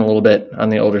are getting a little bit on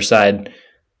the older side.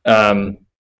 Yeah,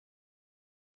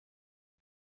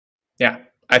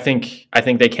 I think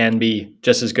they can be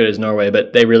just as good as Norway,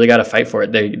 but they really got to fight for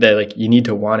it. They like, you need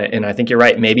to want it. And I think you're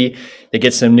right. Maybe they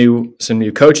get some new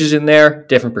coaches in there,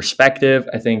 different perspective.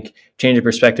 I think change of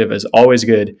perspective is always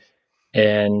good.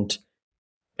 And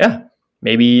yeah,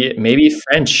 maybe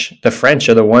the French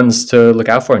are the ones to look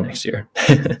out for next year.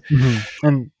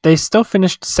 And they still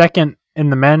finished second in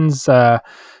the men's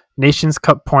Nations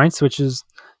Cup points, which is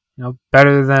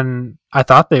better than I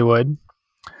thought they would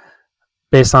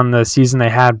based on the season they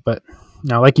had. But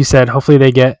like you said, hopefully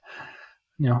they get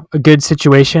a good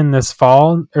situation this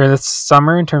fall or this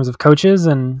summer in terms of coaches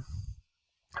and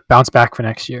bounce back for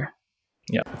next year.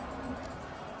 Yeah.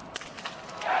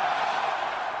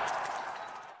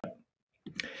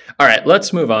 All right,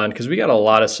 let's move on because we got a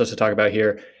lot of stuff to talk about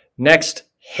here. Next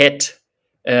hit,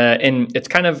 and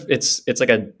it's like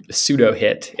a pseudo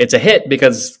hit. It's a hit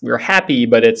because we're happy,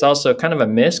 but it's also kind of a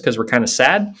miss because we're kind of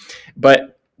sad.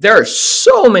 But there are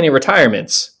so many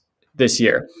retirements this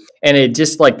year, and it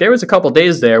just there was a couple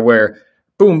days there where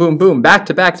boom, boom, boom, back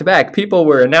to back to back, people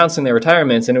were announcing their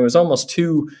retirements, and it was almost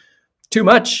too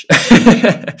much.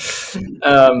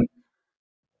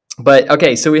 But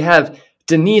okay, so we have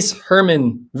Denise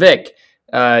Herrmann-Wick,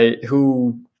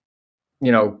 who,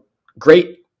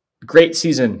 great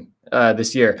season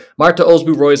this year. Marte,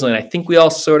 Olsbu, Røiseland, I think we all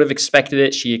sort of expected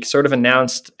it. She sort of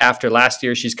announced after last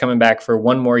year she's coming back for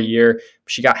one more year.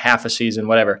 She got half a season,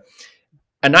 whatever.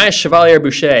 Anaïs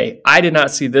Chevalier-Bouchet, I did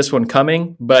not see this one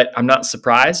coming, but I'm not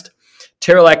surprised.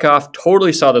 Tiril Eckhoff,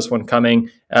 totally saw this one coming.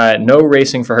 No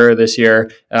racing for her this year,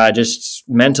 just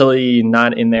mentally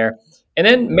not in there. And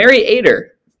then Mary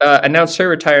Eder announced her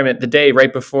retirement the day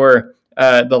right before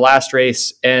the last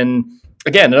race. And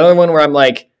again, another one where I'm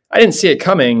like, I didn't see it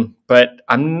coming, but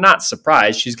I'm not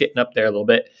surprised. She's getting up there a little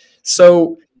bit.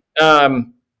 So,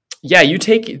 you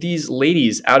take these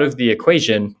ladies out of the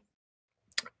equation.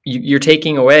 You're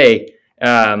taking away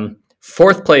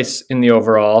fourth place in the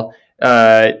overall.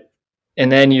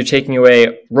 And then you're taking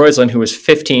away Røiseland, who was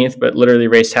 15th, but literally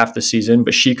raced half the season,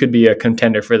 but she could be a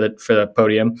contender for the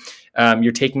podium.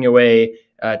 You're taking away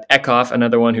Eckhoff,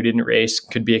 another one who didn't race,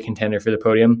 could be a contender for the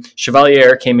podium.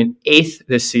 Chevalier came in 8th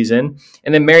this season.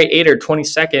 And then Mary Eder,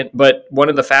 22nd, but one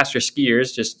of the faster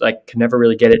skiers, just could never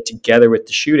really get it together with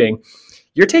the shooting.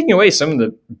 You're taking away some of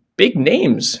the big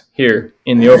names here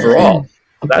in the overall.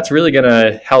 That's really going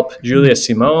to help Julia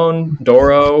Simone,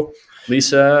 Doro,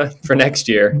 Lisa for next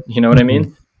year. You know what I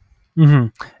mean? Mm-hmm.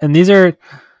 And these are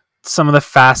some of the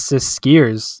fastest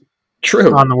skiers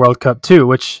on the World Cup too,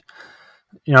 which,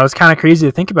 it's kind of crazy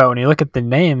to think about when you look at the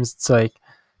names. It's like,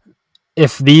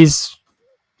 if these,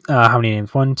 how many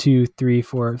names? 1, 2, 3,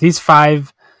 4. If these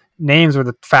 5 names were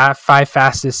the 5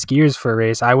 fastest skiers for a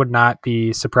race, I would not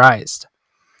be surprised.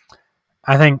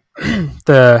 I think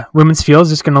the women's field is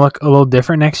just going to look a little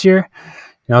different next year.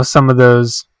 Some of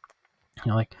those,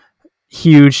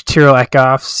 huge Tiril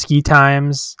Eckhoff ski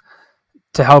times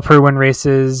to help her win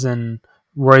races, and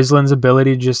Røiseland's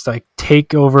ability to just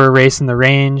take over a race in the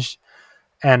range,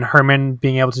 and Herman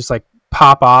being able to just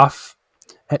pop off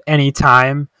at any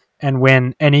time and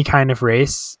win any kind of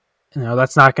race.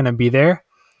 That's not going to be there.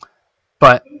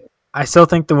 But I still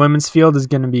think the women's field is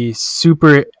going to be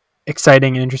super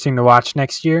exciting and interesting to watch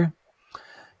next year,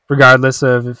 regardless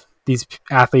of these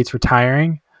athletes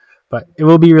retiring. But it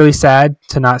will be really sad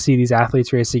to not see these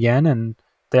athletes race again. And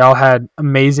they all had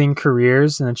amazing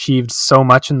careers and achieved so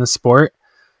much in the sport.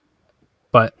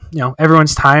 But,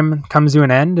 everyone's time comes to an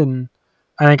end. And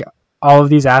I think all of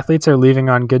these athletes are leaving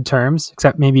on good terms,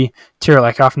 except maybe Tiril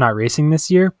Eckhoff not racing this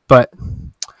year. But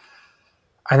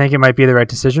I think it might be the right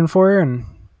decision for her. And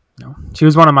she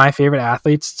was one of my favorite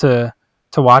athletes to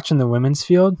watch in the women's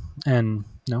field. And,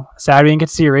 sad we didn't get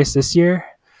to see a race this year.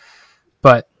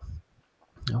 But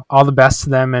all the best to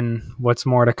them and what's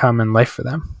more to come in life for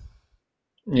them.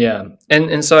 Yeah.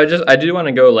 And so I do want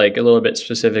to go a little bit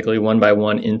specifically one by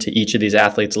one into each of these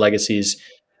athletes' legacies.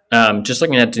 Just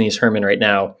looking at Denise Herrmann right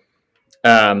now.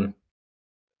 Talk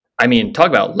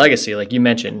about legacy. Like you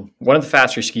mentioned, one of the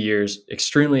faster skiers,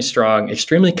 extremely strong,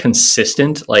 extremely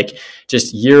consistent,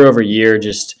 just year over year,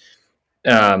 just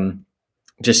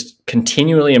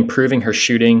continually improving her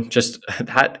shooting, just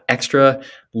that extra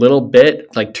little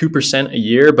bit, 2% a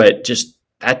year, but just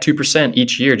that 2%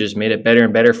 each year just made it better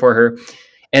and better for her.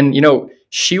 And,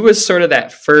 she was sort of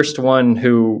that first one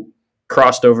who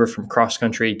crossed over from cross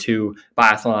country to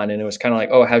biathlon. And it was kind of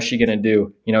oh, how's she going to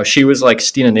do? She was like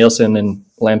Stina Nielsen and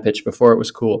Lampich before it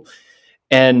was cool.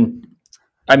 And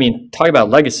talk about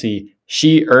legacy.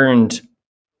 She earned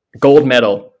gold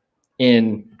medal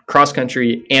in cross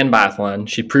country and biathlon.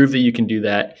 She proved that you can do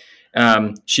that.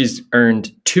 She's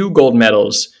earned 2 gold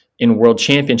medals in world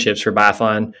championships for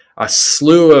biathlon, a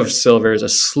slew of silvers, a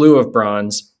slew of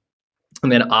bronze,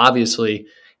 and then obviously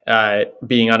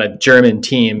being on a German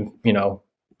team,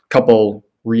 couple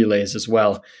relays as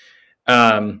well.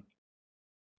 But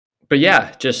but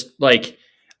yeah, just like,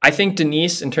 I think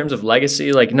Denise, in terms of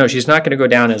legacy, like, no, she's not going to go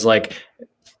down as like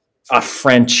a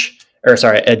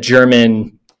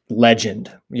German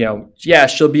legend. You know, yeah,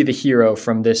 she'll be the hero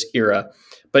from this era,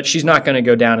 but she's not going to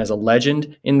go down as a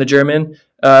legend in the German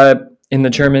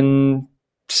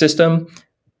system.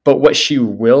 But what she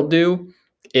will do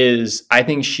is, I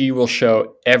think she will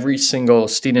show every single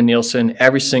Stina Nielsen,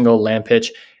 every single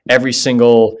Lampich, every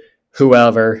single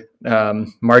whoever,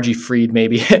 Margie Fried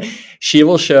maybe, she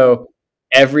will show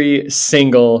every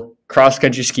single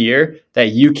cross-country skier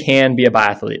that you can be a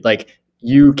biathlete. Like,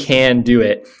 you can do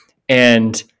it.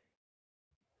 And,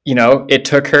 you know, it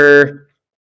took her,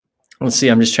 let's see,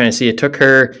 I'm just trying to see, it took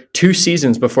her 2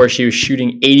 seasons before she was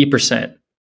shooting 80%.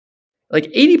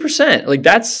 Like 80%, like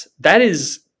that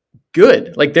is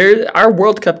good. Like, our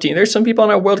World Cup team, there's some people on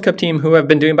our World Cup team who have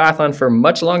been doing biathlon for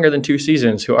much longer than 2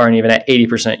 seasons who aren't even at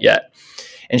 80% yet.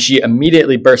 And she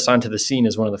immediately burst onto the scene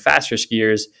as one of the faster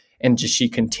skiers. And she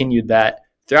continued that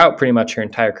throughout pretty much her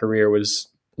entire career, was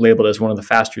labeled as one of the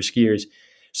faster skiers.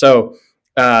 So,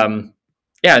 and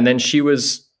then she won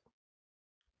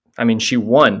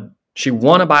a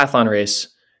biathlon race,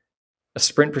 a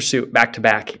sprint pursuit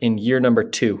back-to-back in year number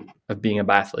 2 of being a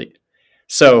biathlete.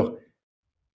 So,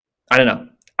 I don't know.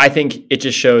 I think it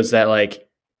just shows that, like,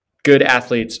 good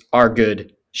athletes are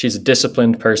good. She's a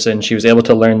disciplined person. She was able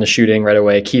to learn the shooting right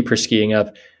away, keep her skiing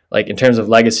up. Like, in terms of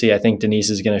legacy, I think Denise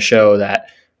is going to show that,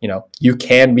 you know, you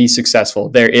can be successful.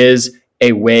 There is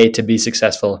a way to be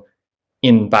successful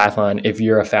in biathlon if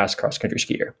you're a fast cross-country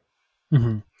skier.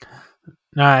 Mm-hmm.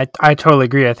 No, I totally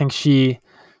agree. I think she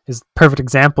is a perfect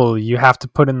example. You have to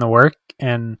put in the work,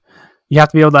 and you have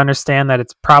to be able to understand that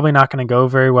it's probably not going to go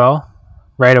very well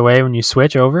right away when you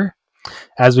switch over,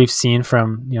 as we've seen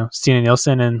from, you know, Stina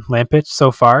Nielsen and Lampich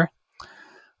so far.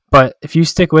 But if you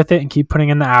stick with it and keep putting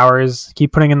in the hours,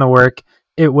 keep putting in the work,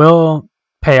 it will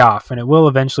pay off, and it will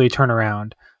eventually turn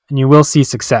around, and you will see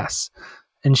success.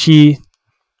 And she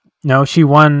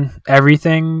won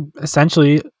everything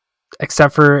essentially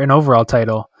except for an overall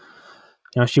title.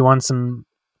 You know, she won some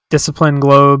discipline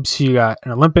globes. She got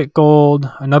an Olympic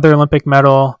gold, another Olympic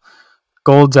medal,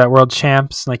 golds at world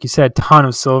champs. Like you said, ton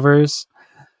of silvers.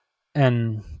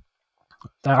 And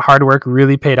that hard work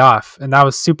really paid off. And that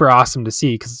was super awesome to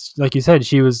see, because like you said,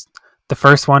 she was the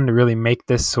first one to really make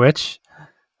this switch.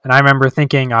 And I remember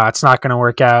thinking, it's not going to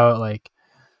work out. Like,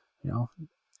 you know,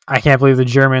 I can't believe the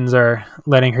Germans are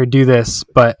letting her do this.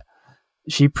 But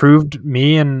she proved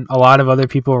me and a lot of other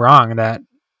people wrong, that,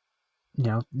 you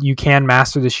know, you can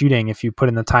master the shooting if you put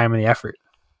in the time and the effort.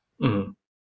 Mm-hmm.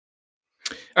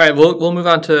 All right, we'll move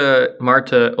on to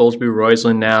Marte Olsbu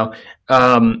Røiseland now.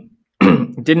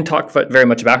 Didn't talk very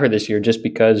much about her this year, just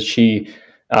because she,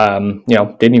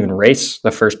 didn't even race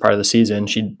the first part of the season.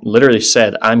 She literally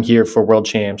said, "I'm here for world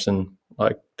champs," and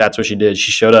like that's what she did.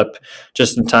 She showed up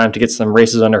just in time to get some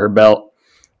races under her belt,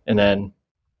 and then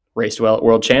raced well at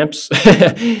world champs,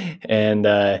 and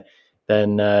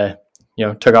then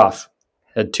took off.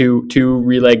 Had two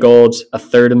relay golds, a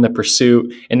third in the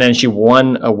pursuit, and then she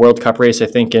won a World Cup race, I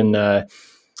think in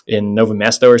Novo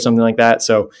Mesto or something like that.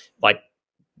 So like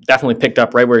definitely picked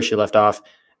up right where she left off.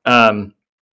 I'm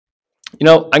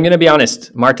going to be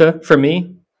honest, Marte, for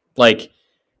me, like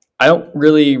I don't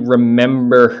really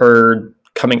remember her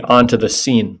coming onto the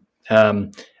scene.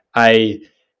 The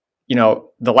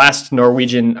last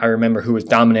Norwegian I remember who was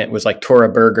dominant was like Tora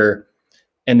Berger.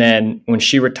 And then when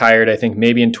she retired, I think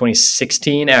maybe in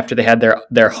 2016, after they had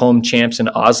their home champs in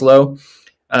Oslo,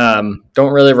 don't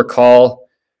really recall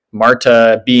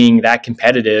Marte being that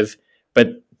competitive,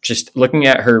 but just looking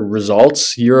at her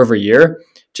results year over year,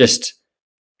 just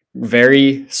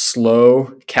very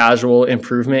slow, casual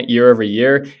improvement year over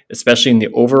year, especially in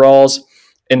the overalls.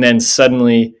 And then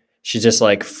suddenly she's just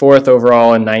like 4th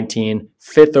overall in 19,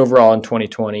 5th overall in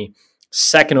 2020,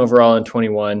 2nd overall in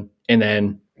 21, and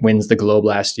then wins the Globe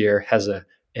last year, has an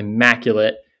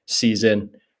immaculate season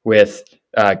with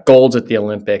golds at the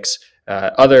Olympics,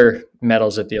 other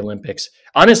medals at the Olympics.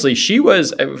 Honestly, she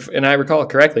was, and I recall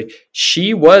correctly,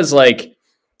 she was like,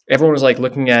 everyone was like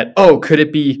looking at, could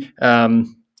it be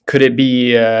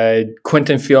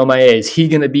Quentin Fiolmaye? Is he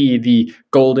going to be the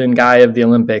golden guy of the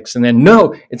Olympics? And then,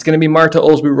 no, it's going to be Marte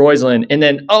Olsbu Røiseland. And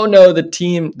then, oh no,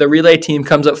 the relay team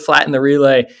comes up flat in the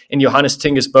relay, and Johannes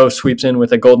Thingnes Boe sweeps in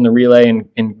with a gold in the relay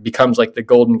and becomes like the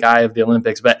golden guy of the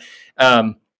Olympics, but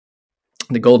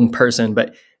the golden person.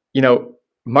 But,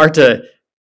 Marte,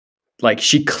 like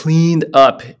she cleaned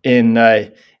up in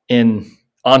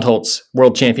Antholt's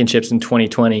World Championships in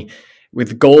 2020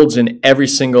 with golds in every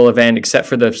single event except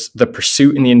for the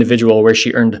pursuit in the individual, where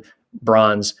she earned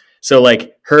bronze. So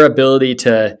like her ability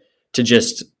to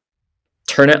just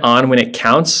turn it on when it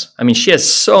counts. I mean, she has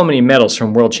so many medals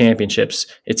from world championships.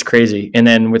 It's crazy. And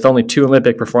then with only 2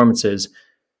 Olympic performances,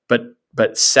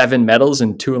 but 7 medals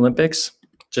in 2 Olympics,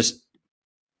 just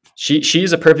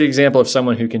she's a perfect example of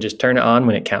someone who can just turn it on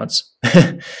when it counts.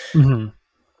 Mm-hmm.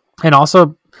 And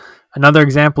also another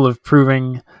example of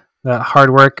proving that hard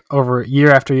work over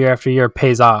year after year after year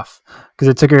pays off, because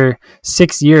it took her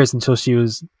 6 years until she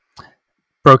was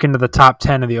broke into the top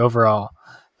 10 of the overall,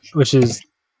 which is,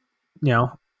 a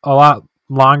lot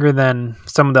longer than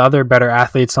some of the other better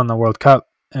athletes on the World Cup.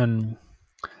 And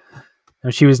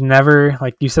she was never,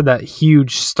 like you said, that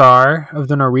huge star of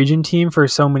the Norwegian team for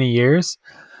so many years,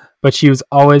 but she was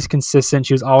always consistent.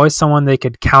 She was always someone they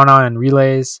could count on in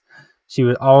relays. She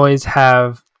would always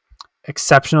have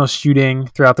exceptional shooting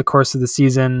throughout the course of the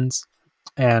seasons.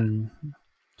 And,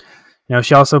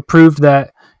 she also proved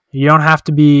that you don't have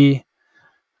to be,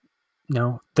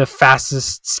 the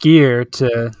fastest skier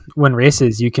to win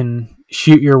races. You can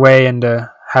shoot your way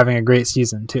into having a great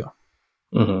season too.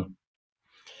 Mm-hmm.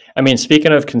 I mean,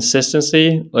 speaking of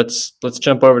consistency, let's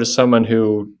jump over to someone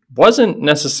who wasn't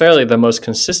necessarily the most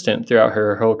consistent throughout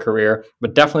her whole career,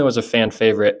 but definitely was a fan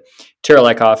favorite,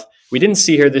 Tiril Eckhoff. We didn't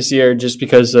see her this year just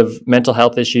because of mental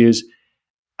health issues.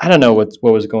 I don't know what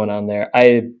was going on there.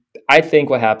 I think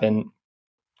what happened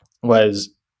was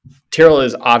Tiril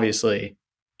is obviously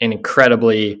an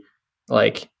incredibly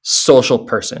social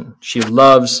person. She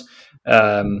loves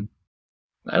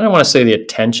I don't want to say the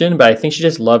attention, but I think she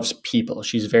just loves people.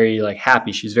 She's very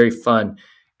happy. She's very fun.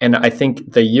 And I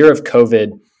think the year of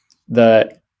COVID,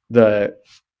 the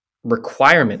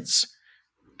requirements,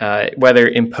 whether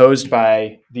imposed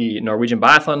by the Norwegian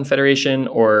Biathlon Federation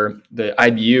or the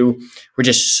IBU, were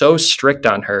just so strict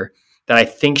on her that I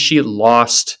think she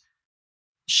lost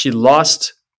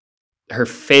her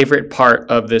favorite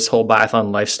part of this whole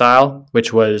biathlon lifestyle,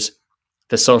 which was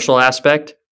the social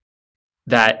aspect.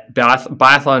 That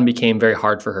biathlon became very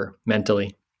hard for her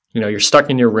mentally. You're stuck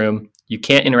in your room. You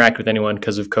can't interact with anyone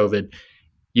because of COVID.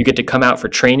 You get to come out for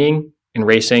training and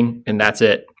racing, and that's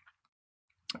it.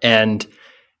 And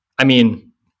I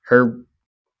mean, her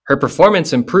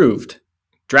performance improved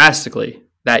drastically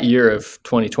that year of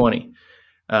 2020.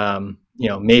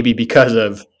 Maybe because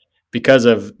of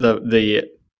the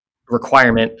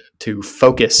requirement to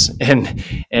focus and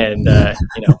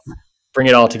bring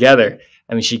it all together.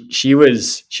 I mean, she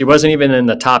wasn't even in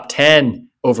the top 10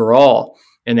 overall,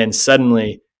 and then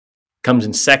suddenly comes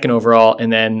in second overall,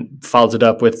 and then follows it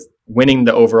up with winning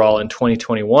the overall in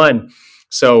 2021.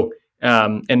 So,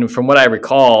 and from what I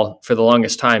recall, for the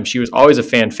longest time, she was always a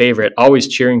fan favorite, always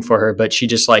cheering for her, but she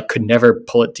just could never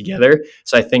pull it together.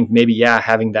 So I think maybe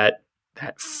having that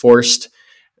forced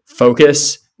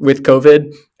focus with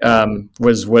COVID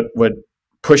was what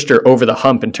pushed her over the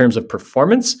hump in terms of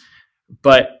performance,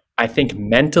 but I think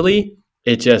mentally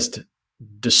it just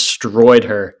destroyed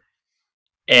her.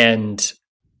 And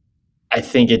I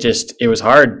think it was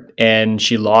hard, and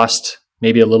she lost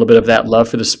maybe a little bit of that love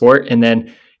for the sport. And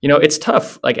then, it's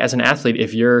tough, as an athlete,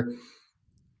 if you're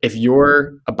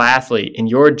a biathlete and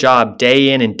your job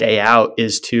day in and day out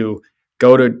is to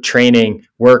go to training,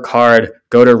 work hard,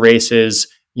 go to races,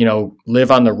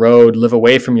 live on the road, live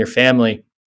away from your family,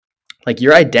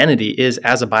 your identity is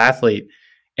as a biathlete.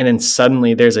 And then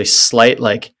suddenly there's a slight,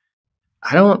 I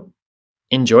don't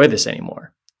enjoy this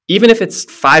anymore. Even if it's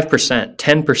 5%,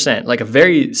 10%, a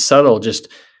very subtle, just,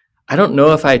 I don't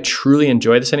know if I truly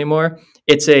enjoy this anymore.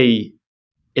 It's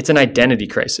an identity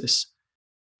crisis.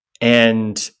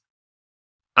 And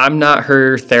I'm not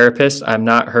her therapist. I'm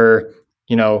not her,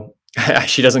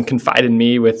 she doesn't confide in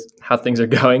me with how things are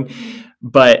going,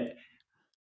 but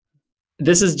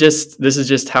this is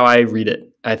just how I read it.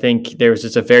 I think there was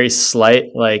just a very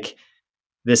slight,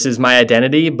 this is my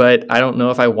identity, but I don't know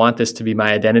if I want this to be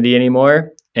my identity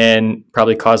anymore, and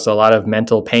probably caused a lot of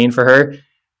mental pain for her.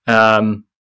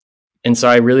 And so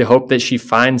I really hope that she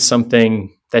finds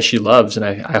something that she loves. And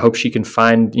I hope she can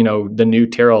find, the new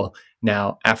Tiril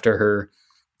now after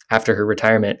her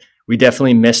retirement. We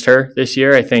definitely missed her this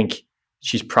year. I think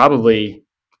she's probably,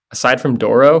 aside from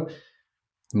Doro,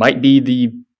 might be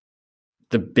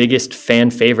the biggest fan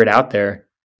favorite out there.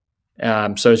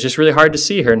 So it's just really hard to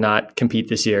see her not compete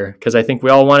this year, because I think we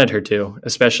all wanted her to,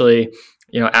 especially,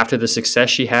 after the success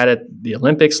she had at the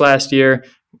Olympics last year,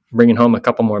 bringing home a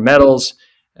couple more medals,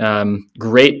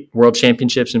 great world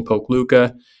championships in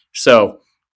Pokluka. So,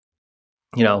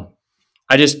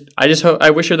 I just hope, I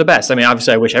wish her the best. I mean,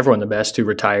 obviously I wish everyone the best who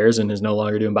retires and is no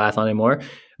longer doing biathlon anymore,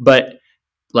 but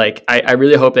I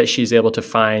really hope that she's able to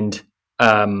find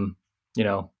a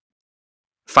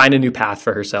new path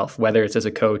for herself, whether it's as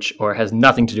a coach or has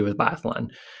nothing to do with biathlon.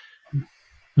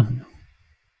 Mm-hmm.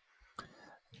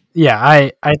 Yeah,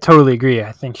 I totally agree.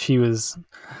 I think she was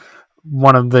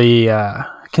one of the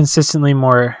consistently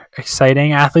more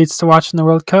exciting athletes to watch in the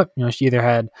World Cup. You know, she either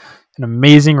had an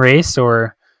amazing race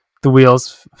or the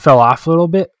wheels fell off a little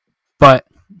bit. But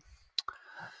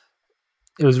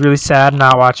it was really sad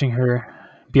not watching her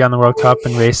be on the World Cup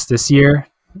and race this year.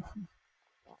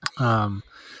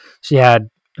 She had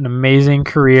an amazing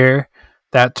career.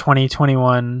 That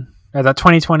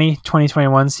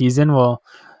 2021 season will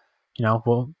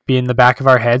be in the back of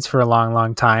our heads for a long,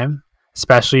 long time,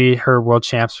 especially her World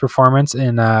Champs performance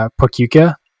in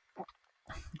Pokljuka.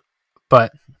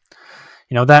 But,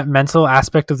 that mental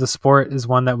aspect of the sport is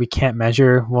one that we can't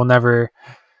measure. We'll never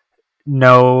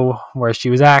know where she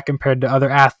was at compared to other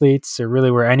athletes or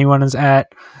really where anyone is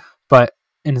at. But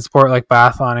in a sport like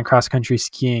biathlon and cross-country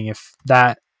skiing, if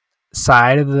that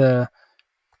side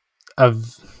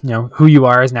of who you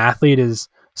are as an athlete is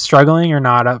struggling or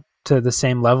not up to the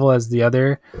same level as the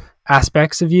other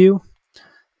aspects of you,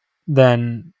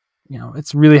 then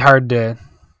it's really hard to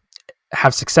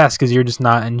have success because you're just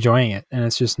not enjoying it, and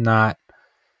it's just not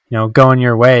going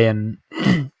your way, and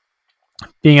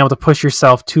being able to push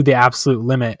yourself to the absolute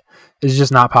limit is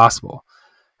just not possible,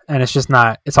 and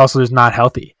it's also just not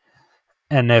healthy.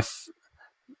 And if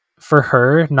for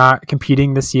her not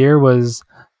competing this year was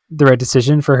the right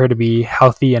decision for her to be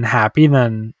healthy and happy,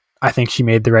 then I think she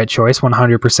made the right choice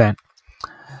 100%.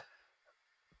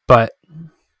 But,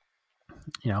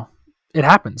 it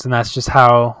happens, and that's just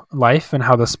how life and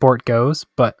how the sport goes.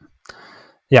 But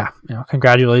yeah,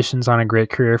 congratulations on a great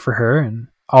career for her, and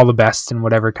all the best in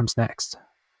whatever comes next.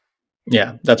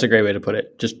 Yeah, that's a great way to put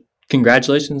it. Just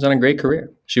congratulations on a great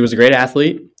career. She was a great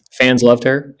athlete. Fans loved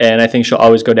her, and I think she'll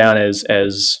always go down as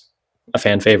a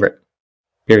fan favorite,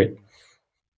 period.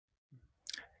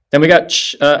 Then we got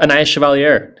Anaïs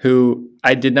Chevalier, who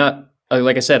I did not,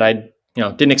 like I said, I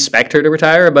didn't expect her to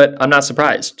retire, but I'm not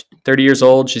surprised. 30 years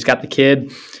old, she's got the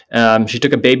kid. She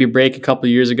took a baby break a couple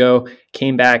of years ago,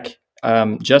 came back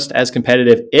just as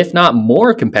competitive, if not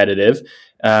more competitive,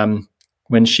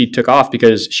 when she took off,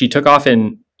 because she took off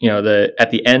in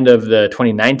at the end of the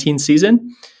 2019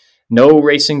 season, no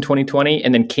racing 2020,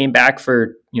 and then came back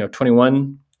for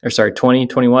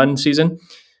 2021 season,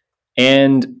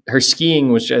 and her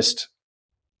skiing was just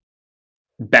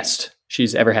best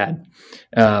she's ever had.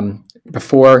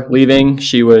 Before leaving,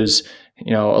 she was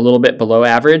a little bit below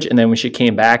average, and then when she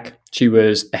came back, she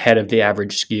was ahead of the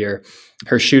average skier.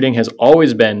 Her shooting has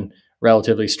always been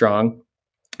relatively strong,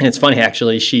 and it's funny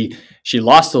actually. She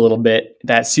lost a little bit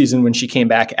that season when she came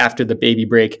back after the baby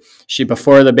break.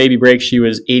 Before the baby break, she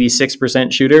was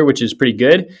 86% shooter, which is pretty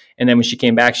good. And then when she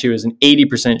came back, she was an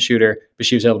 80% shooter, but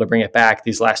she was able to bring it back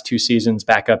these last two seasons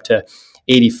back up to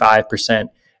 85%.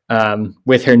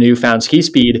 With her newfound ski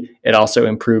speed, it also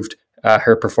improved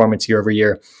her performance year over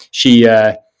year. She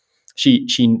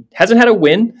hasn't had a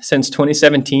win since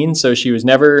 2017, so she was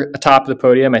never atop the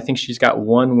podium. I think she's got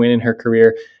one win in her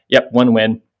career. Yep, one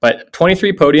win. But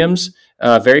 23 podiums,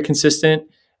 very consistent.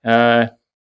 Yeah,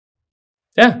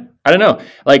 I don't know.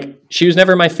 Like, she was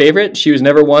never my favorite. She was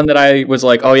never one that I was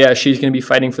like, oh yeah, she's going to be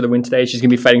fighting for the win today. She's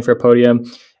going to be fighting for a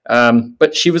podium.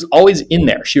 But she was always in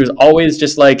there. She was always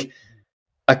just like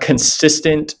a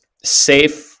consistent,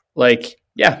 safe, like,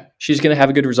 yeah, she's going to have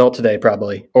a good result today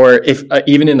probably. Or if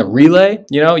even in the relay,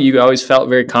 you always felt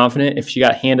very confident if she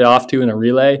got handed off to in a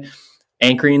relay,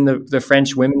 anchoring the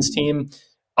French women's team.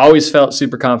 Always felt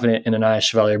super confident in Anaïs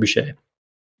Chevalier-Bouchet.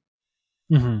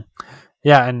 Mm-hmm.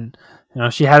 Yeah, and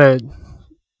she had a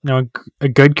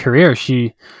good career.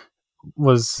 She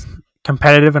was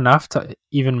competitive enough to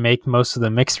even make most of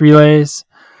the mixed relays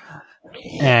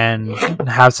and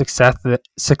have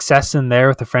success in there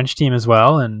with the French team as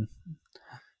well. And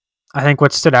I think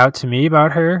what stood out to me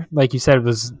about her, like you said,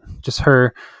 was just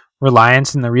her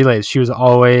reliance in the relays. She was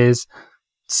always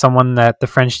someone that the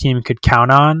French team could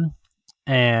count on,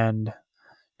 and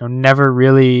never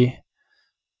really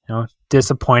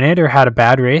disappointed or had a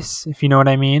bad race, if you know what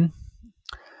I mean.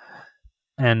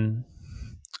 And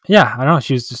yeah, I don't know,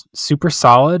 she was just super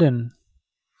solid and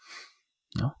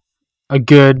a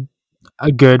good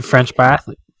French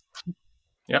biathlete.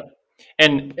 Yep.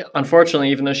 And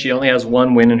unfortunately, even though she only has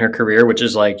one win in her career, which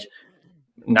is like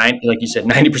you said,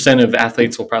 90% of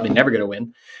athletes will probably never get a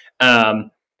win.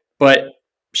 But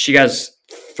she has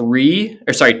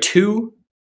two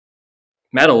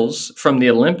medals from the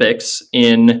Olympics,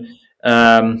 in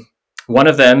one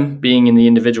of them being in the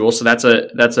individual. So that's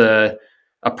a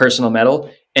personal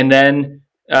medal. And then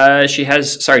she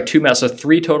has, two medals. So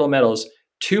 3 total medals,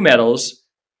 2 medals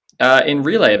in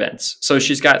relay events. So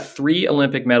she's got 3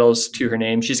 Olympic medals to her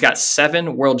name. She's got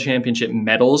 7 world championship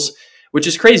medals, which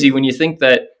is crazy when you think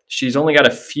that she's only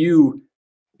got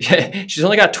she's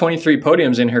only got 23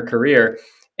 podiums in her career,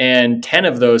 and 10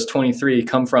 of those 23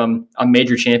 come from a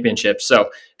major championship. So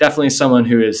definitely someone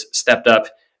who has stepped up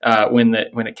when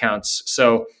it counts.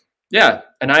 So yeah,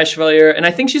 Anaïs Chevalier. And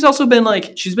I think she's also been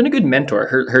she's been a good mentor.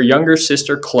 Her younger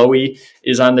sister, Chloe,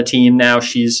 is on the team now.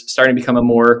 She's starting to become a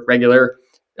more regular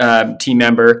team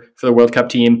member for the World Cup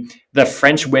team. The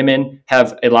French women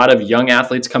have a lot of young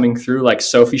athletes coming through, like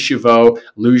Sophie Chauveau,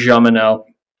 Lou Jomino.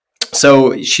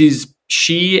 So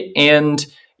she and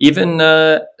even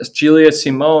Julia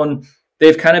Simone,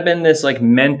 they've kind of been this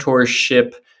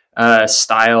mentorship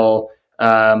style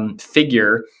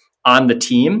figure on the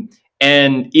team.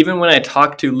 And even when I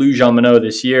talked to Lou Jomino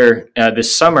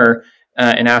this summer,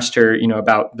 and asked her,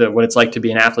 about what it's like to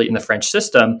be an athlete in the French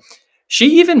system,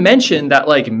 she even mentioned that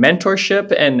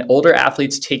mentorship and older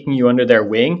athletes taking you under their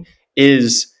wing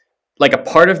is a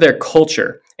part of their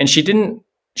culture. And she didn't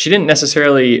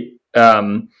necessarily,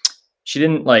 she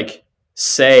didn't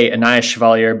say Anaïs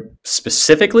Chevalier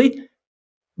specifically,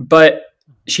 but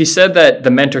she said that the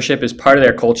mentorship is part of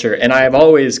their culture. And I have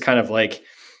always kind of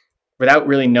without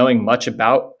really knowing much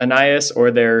about Anaïs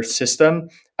or their system,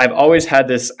 I've always had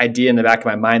this idea in the back of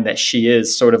my mind that she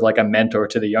is sort of a mentor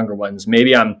to the younger ones.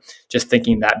 Maybe I'm just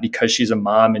thinking that because she's a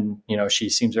mom and, she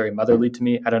seems very motherly to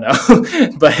me. I don't know.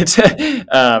 But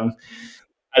I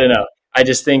don't know. I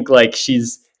just think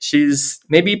she's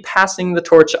maybe passing the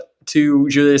torch to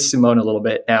Julia Simone a little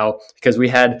bit now, because we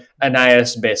had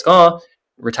Anaïs Bescon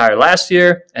retire last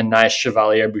year, and Anaïs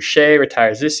Chevalier-Bouchet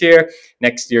retires this year.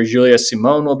 Next year, Julia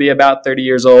Simone will be about 30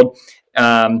 years old.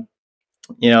 And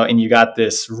you got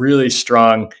this really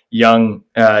strong young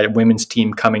women's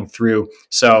team coming through.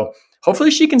 So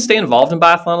hopefully she can stay involved in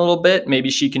biathlon a little bit. Maybe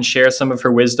she can share some of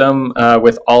her wisdom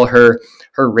with all her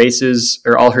races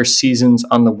or all her seasons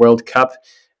on the World Cup.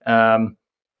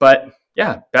 But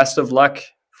yeah, best of luck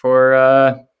for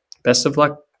the rest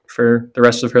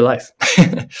of her life.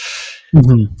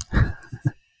 Mm-hmm.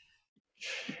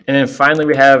 And then finally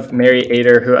we have Mary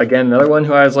Eder, who, again, another one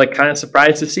who I was kind of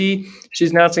surprised to see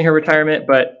she's announcing her retirement,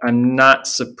 but I'm not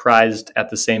surprised at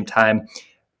the same time.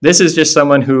 This is just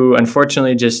someone who,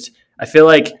 unfortunately, I feel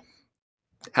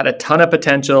had a ton of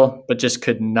potential, but just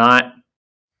could not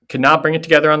bring it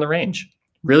together on the range.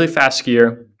 Really fast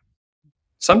skier.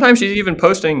 Sometimes she's even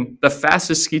posting the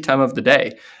fastest ski time of the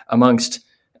day amongst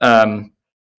Herman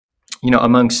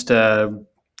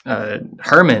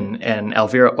and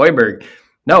Elvira Oiberg.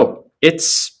 No,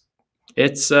 it's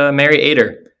Mary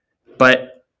Eder,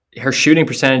 but her shooting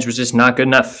percentage was just not good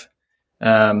enough.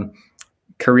 So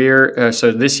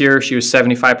this year she was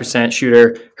 75%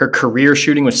 shooter. Her career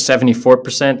shooting was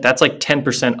 74%. That's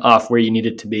 10% off where you need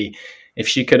it to be. If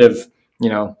she could have,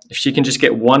 if she can just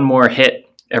get one more hit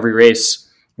every race,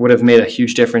 would have made a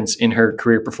huge difference in her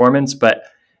career performance. But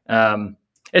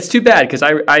it's too bad, because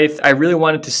I really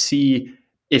wanted to see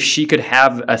if she could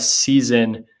have a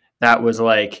season that was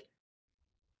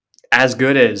as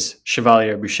good as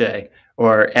Chevalier-Bouchet,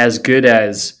 or as good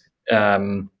as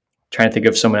trying to think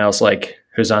of someone else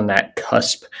who's on that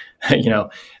cusp,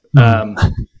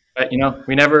 but we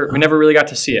never really got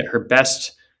to see it. Her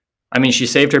best, she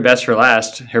saved her best for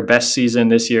last. Her best season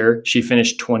this year, she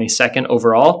finished 22nd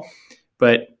overall,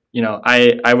 but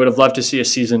I would have loved to see a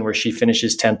season where she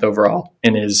finishes 10th overall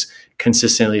and is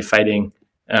consistently fighting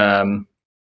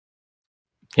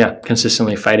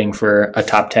for a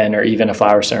top 10 or even a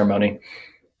flower ceremony.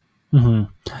 Mm-hmm.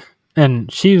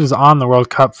 And she was on the World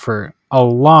Cup for a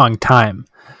long time.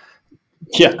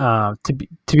 Yeah.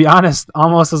 To be honest,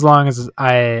 almost as long as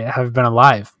I have been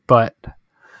alive. But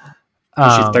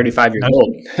she's 35 years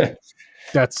old.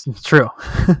 That's true.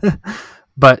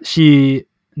 But she,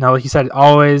 like you said,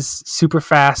 always super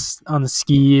fast on the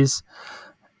skis,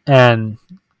 and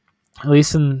at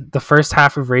least in the first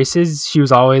half of races, she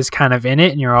was always kind of in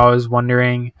it, and you're always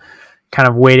wondering, kind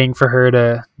of waiting for her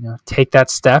to take that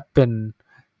step and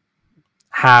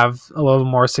have a little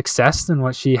more success than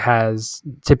what she has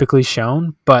typically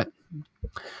shown. But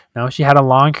she had a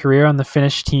long career on the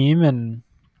Finnish team and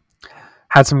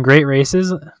had some great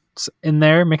races in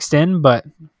there mixed in, but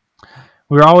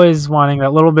we were always wanting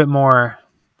that little bit more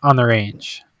on the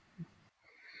range.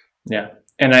 Yeah.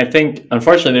 And I think,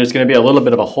 unfortunately, there's going to be a little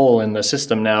bit of a hole in the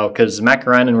system now, because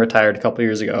Mäkäräinen retired a couple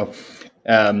years ago.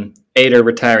 Eder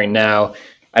retiring now.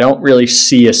 I don't really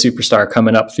see a superstar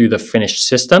coming up through the Finnish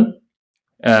system.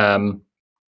 But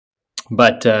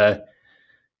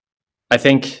I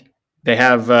think they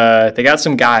got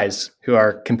some guys who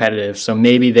are competitive, so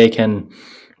maybe they can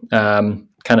kind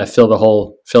of fill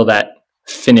that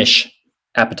Finnish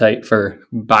appetite for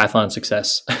biathlon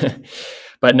success.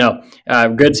 But no,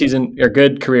 good season or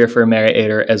good career for Mary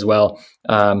Eder as well.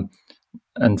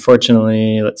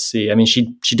 Unfortunately, let's see. I mean,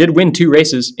 she did win 2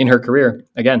 races in her career.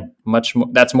 Again, much more,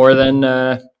 that's more than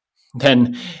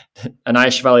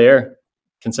Anaïs Chevalier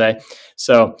can say.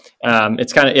 So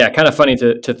it's kind of funny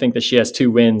to think that she has 2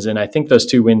 wins, and I think those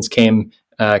 2 wins came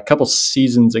a couple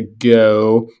seasons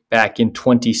ago, back in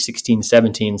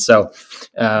 2016-17. So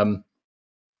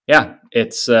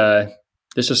it's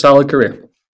just a solid career.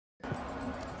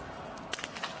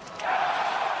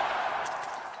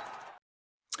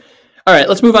 All right,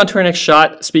 let's move on to our next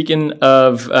shot. Speaking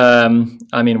of,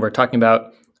 we're talking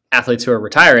about athletes who are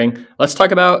retiring. Let's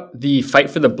talk about the fight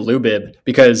for the blue bib,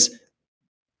 because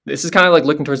this is kind of like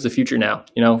looking towards the future now.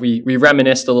 You know, we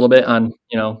reminisced a little bit on,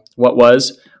 what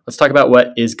was. Let's talk about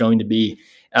what is going to be.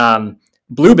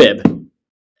 Blue bib,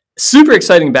 super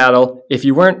exciting battle. If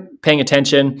you weren't paying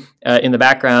attention in the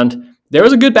background, there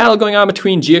was a good battle going on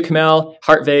between Gia Kamel,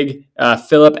 Hartvig,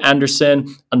 Philip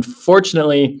Anderson.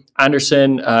 Unfortunately,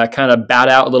 Anderson kind of bowed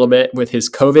out a little bit with his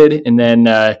COVID, and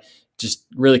then just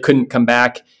really couldn't come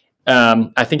back.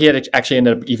 I think he had actually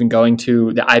ended up even going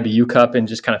to the IBU Cup and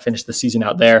just kind of finished the season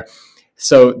out there.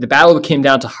 So the battle came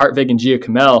down to Hartvig and Gia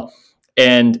Kamel,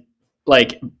 and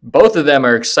like both of them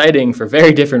are exciting for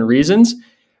very different reasons.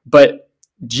 But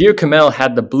Gia Kamel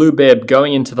had the blue bib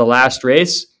going into the last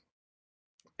race,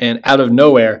 and out of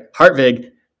nowhere,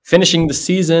 Hartvig, finishing the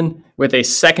season with a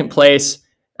second place,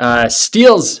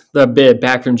 steals the bib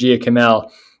back from Gia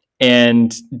Kamel.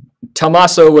 And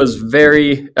Tommaso was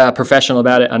very professional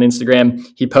about it on Instagram.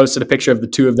 He posted a picture of the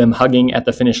 2 of them hugging at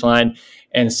the finish line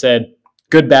and said,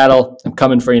 "Good battle. I'm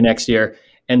coming for you next year."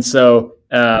 And so,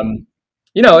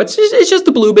 it's just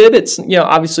the blue bib. It's,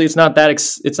 obviously it's not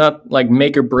it's not like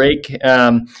make or break.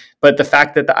 But the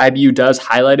fact that the IBU does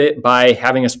highlight it by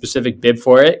having a specific bib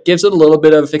for it gives it a little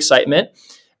bit of excitement.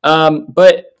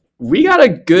 But we got a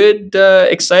good,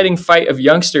 exciting fight of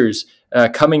youngsters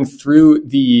coming through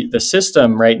the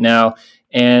system right now.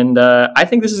 And I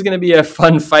think this is going to be a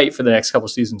fun fight for the next couple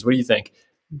seasons. What do you think?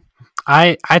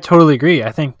 I totally agree.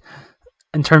 I think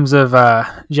in terms of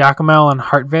Giacomo and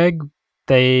Hartvig,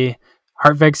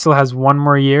 Hartvig still has 1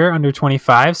 more year under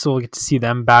 25, so we'll get to see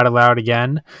them battle out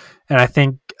again. And I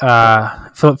think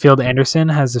Philip Field Anderson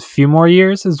has a few more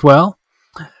years as well.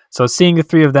 So seeing the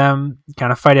 3 of them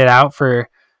kind of fight it out for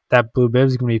that blue bib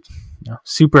is going to be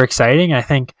super exciting. I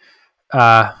think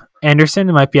Anderson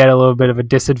might be at a little bit of a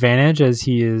disadvantage as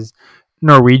he is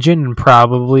Norwegian and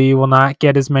probably will not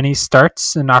get as many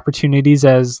starts and opportunities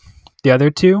as the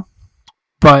other 2.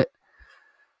 But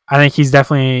I think he's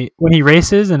definitely, when he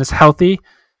races and is healthy,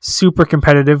 super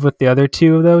competitive with the other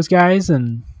 2 of those guys.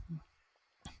 And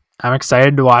I'm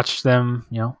excited to watch them,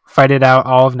 fight it out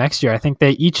all of next year. I think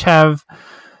they each have,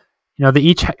 they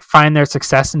each find their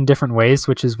success in different ways,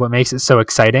 which is what makes it so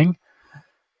exciting.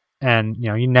 And,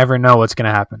 you never know what's going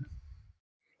to happen.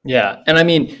 Yeah. And I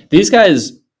mean, these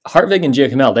guys, Hartvig and Gia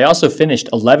Kamel, they also finished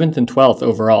 11th and 12th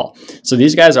overall. So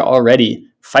these guys are already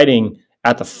fighting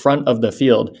at the front of the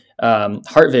field.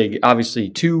 Hartvig,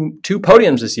 obviously, two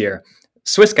podiums this year.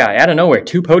 Swiss guy, out of nowhere,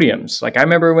 2 podiums. Like, I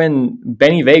remember when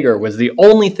Benny Weger was the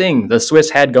only thing the Swiss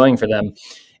had going for them,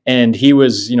 and he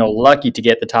was, lucky to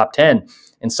get the top 10.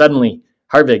 And suddenly,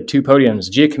 Hartvig, 2 podiums.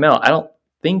 Gia Kamel, I don't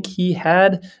think he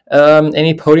had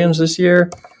any podiums this year.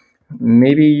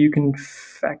 Maybe you can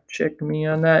fact check me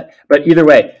on that. But either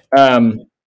way,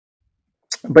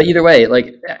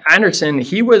 like Anderson,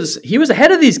 he was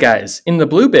ahead of these guys in the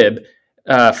blue bib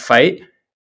fight.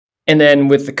 And then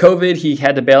with the COVID, he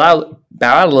had to bow out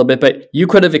a little bit, but you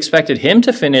could have expected him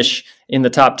to finish in the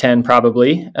top 10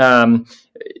 probably,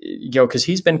 because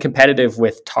he's been competitive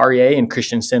with Tarrier and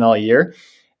Christensen all year.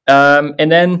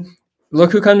 And then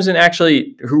look who comes in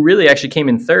who really came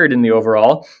in 3rd in the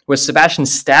overall was Sebastian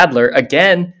Stadler.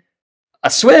 Again, a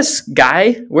Swiss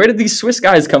guy. Where did these Swiss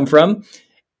guys come from?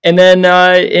 And then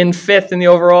in 5th in the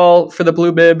overall for the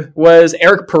blue bib was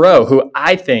Eric Perot, who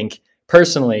I think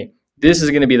personally, this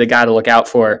is going to be the guy to look out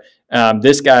for.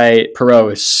 This guy,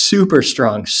 Perot, is super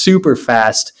strong, super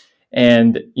fast.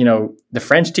 And, the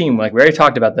French team, like we already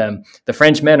talked about them, the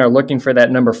French men are looking for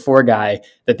that number 4 guy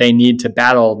that they need to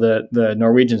battle the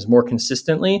Norwegians more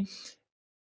consistently.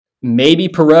 Maybe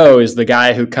Perot is the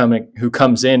guy who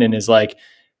comes in and is like,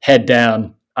 head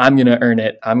down, I'm going to earn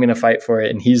it. I'm going to fight for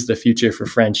it. And he's the future for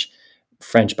French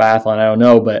biathlon. I don't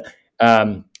know. But,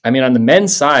 on the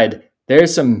men's side,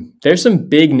 there's some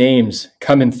big names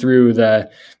coming through the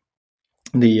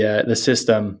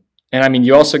system. And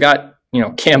you also got,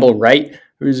 Campbell Wright,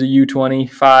 who's a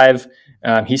U25.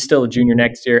 He's still a junior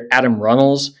next year. Adam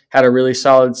Runnels had a really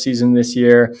solid season this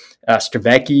year.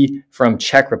 Stravecki from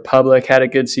Czech Republic had a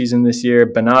good season this year.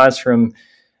 Banaz from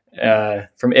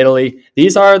Italy.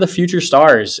 These are the future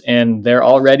stars, and they're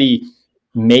already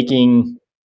making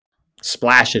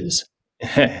splashes,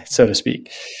 so to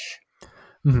speak.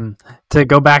 Mm-hmm. To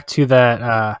go back to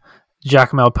that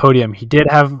Jacmel podium, he did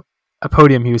have a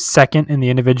podium. He was second in the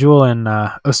individual in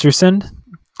Östersund,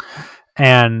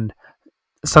 and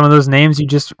some of those names you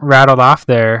just rattled off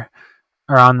there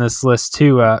are on this list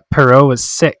too. Perot was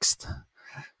sixth,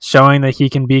 showing that he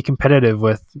can be competitive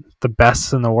with the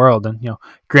best in the world. And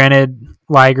granted,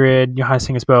 Ligrid, Johannes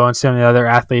Thingnes Boe, and some of the other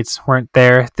athletes weren't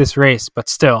there at this race, but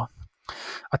still,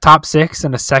 a top 6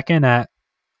 and a second at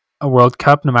a World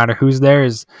Cup, no matter who's there,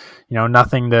 is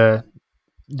nothing to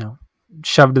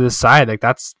shove to the side. Like,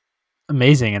 that's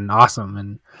amazing and awesome,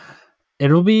 and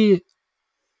it'll be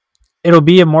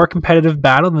a more competitive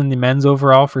battle than the men's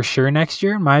overall for sure next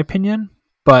year, in my opinion.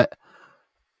 But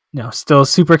still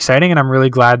super exciting, and I'm really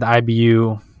glad the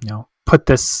IBU put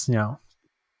this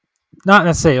not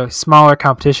necessarily a smaller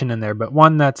competition in there, but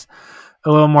one that's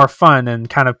a little more fun and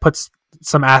kind of puts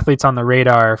some athletes on the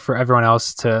radar for everyone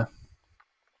else to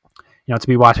to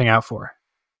be watching out for.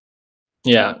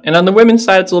 Yeah. And on the women's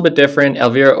side, it's a little bit different.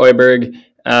 Elvira Oiberg,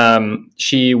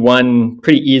 she won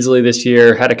pretty easily this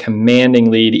year, had a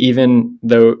commanding lead, even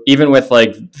with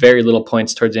like very little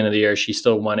points towards the end of the year, she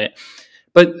still won it.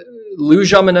 But Lou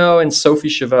Jomino and Sophie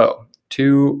Chavot,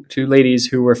 two ladies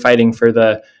who were fighting for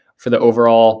the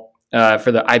overall,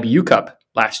 for the IBU Cup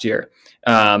last year.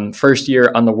 First year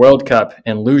on the World Cup,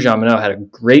 and Lou Jomino had a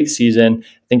great season.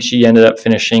 I think she ended up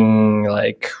finishing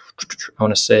like, I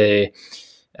want to say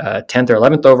 10th or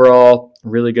 11th overall,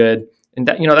 really good. And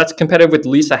that, that's competitive with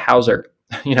Lisa Hauser,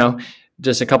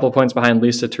 just a couple of points behind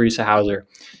Lisa Teresa Hauser.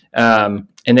 And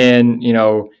then,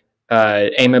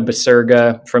 Emma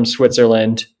Basurga from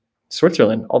Switzerland,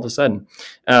 all of a sudden.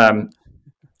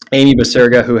 Amy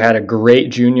Basurga, who had a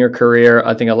great junior career.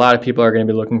 I think a lot of people are going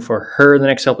to be looking for her the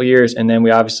next couple of years. And then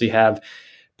we obviously have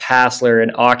Passler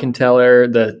and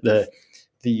Auchenteller,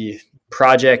 the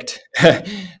project,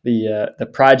 the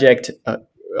project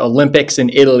Olympics in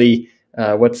Italy.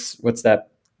 What's that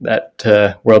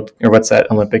world, or what's that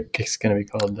Olympics going to be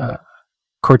called?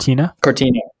 Cortina.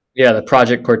 Yeah, the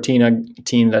Project Cortina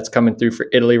team that's coming through for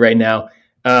Italy right now.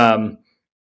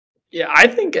 Yeah, I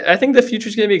think the future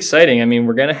is going to be exciting. I mean,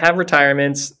 we're going to have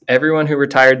retirements. Everyone who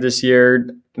retired this year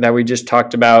that we just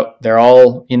talked about, they're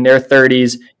all in their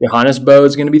 30s. Johannes Boe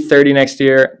is going to be 30 next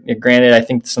year. Granted, I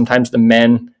think sometimes the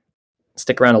men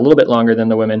stick around a little bit longer than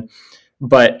the women.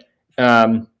 But,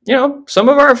 some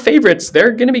of our favorites,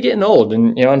 they're going to be getting old.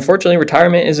 And, unfortunately,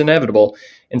 retirement is inevitable.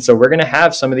 And so we're going to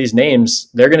have some of these names.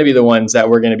 They're going to be the ones that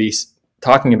we're going to be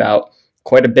talking about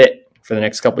quite a bit for the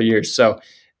next couple of years. So,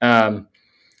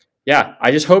 yeah, I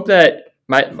just hope that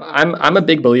I'm a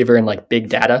big believer in like big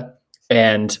data,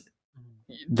 and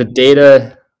the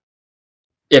data,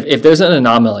 if there's an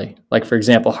anomaly, like for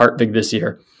example, Hartvig this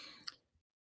year,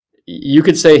 you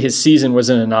could say his season was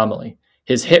an anomaly.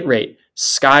 His hit rate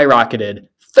skyrocketed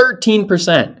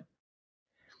 13%.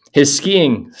 His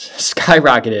skiing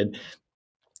skyrocketed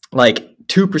like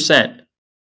 2%.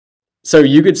 So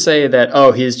you could say that,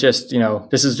 oh, he's just,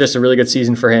 this is just a really good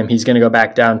season for him. He's going to go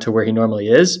back down to where he normally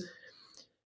is.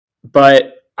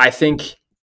 But I think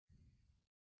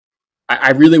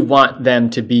I really want them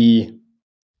to be,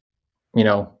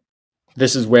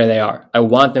 this is where they are. I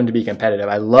want them to be competitive.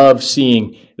 I love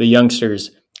seeing the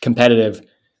youngsters competitive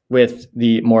with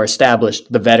the more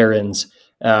established, the veterans,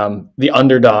 the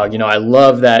underdog. I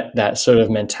love that sort of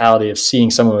mentality of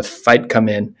seeing someone with fight come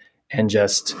in and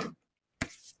just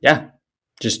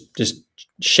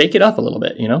shake it up a little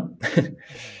bit,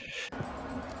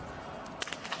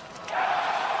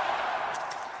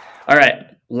 All right,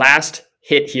 last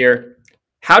hit here.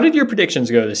 How did your predictions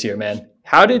go this year, man?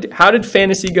 How did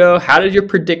fantasy go? How did your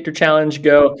predictor challenge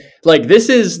go? Like, this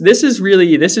is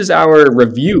our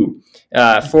review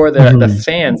for the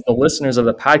fans, the listeners of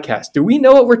the podcast. Do we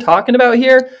know what we're talking about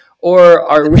here, or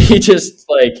are we just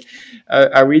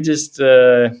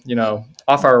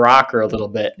off our rocker a little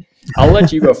bit? I'll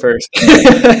let you go first.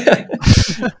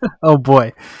 Oh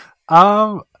boy.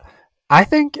 I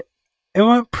think it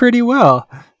went pretty well.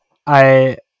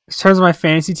 In terms of my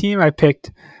fantasy team, I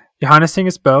picked Johannes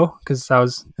Thingnes Boe because that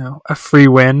was a free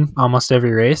win almost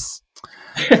every race.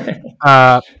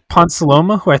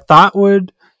 Ponsaloma, who I thought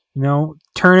would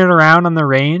turn it around on the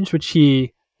range, which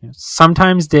he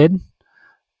sometimes did.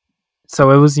 So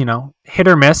it was hit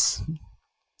or miss.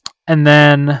 And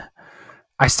then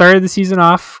I started the season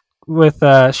off with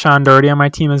Sean Doherty on my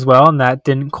team as well, and that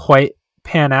didn't quite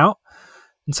pan out.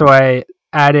 And so I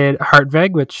added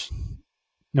Hartveg, which,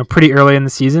 pretty early in the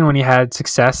season when he had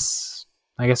success,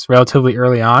 I guess, relatively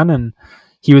early on. And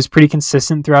he was pretty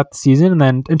consistent throughout the season. And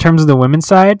then in terms of the women's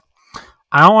side,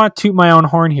 I don't want to toot my own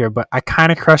horn here, but I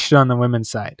kind of crushed it on the women's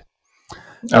side.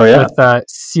 Oh, yeah. With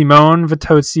Simone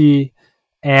Vitozzi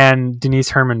and Denise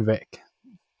Herrmann-Wick,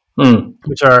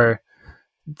 which are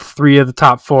 3 of the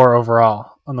top 4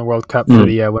 overall on the World Cup for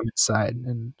the women's side.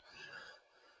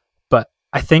 But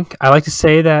I think I like to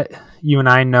say that you and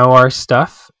I know our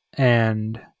stuff,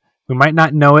 and we might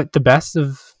not know it the best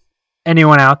of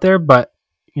anyone out there, but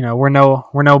we're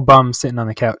no bums sitting on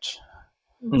the couch.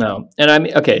 No. And I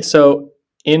mean, okay, so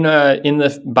in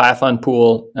the Biathlon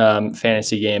pool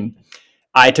fantasy game,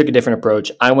 I took a different approach.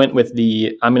 I went with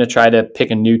I'm going to try to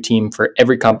pick a new team for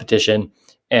every competition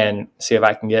and see if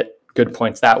I can get good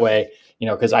points that way,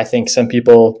 because I think some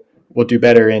people will do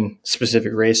better in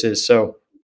specific races. So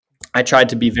I tried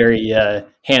to be very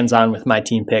hands-on with my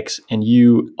team picks, and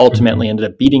you ultimately ended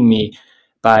up beating me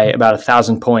by about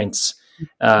 1,000 points.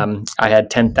 I had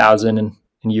 10,000 and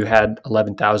you had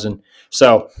 11,000.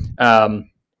 So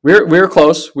we were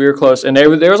close. We were close. And there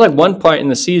was like one point in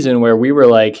the season where we were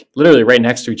like literally right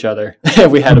next to each other.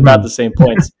 We had about the same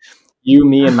points. You,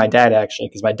 me, and my dad, actually,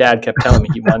 because my dad kept telling me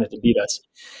he wanted to beat us.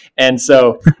 And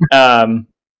so,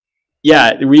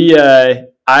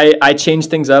 I changed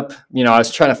things up. I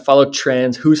was trying to follow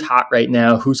trends. Who's hot right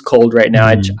now? Who's cold right now?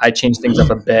 I changed things up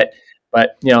a bit,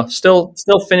 but still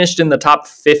finished in the top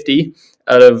 50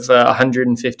 out of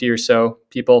 150 or so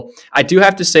people. I do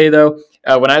have to say though,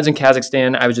 when I was in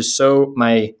Kazakhstan, I was just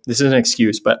this is an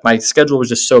excuse, but my schedule was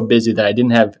just so busy that I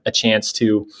didn't have a chance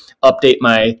to update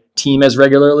my team as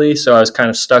regularly. So I was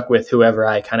kind of stuck with whoever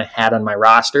I kind of had on my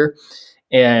roster.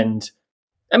 And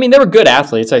I mean, they were good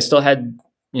athletes. I still had,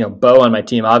 Boe on my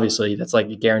team. Obviously, that's like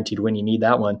a guaranteed win. You need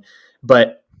that one.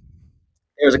 But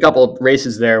there was a couple of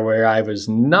races there where I was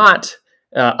not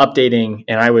updating,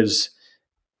 and I was,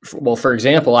 well, for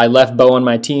example, I left Boe on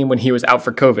my team when he was out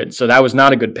for COVID. So that was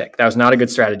not a good pick. That was not a good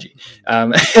strategy.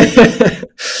 It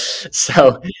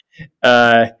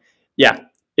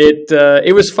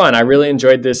was fun. I really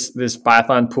enjoyed this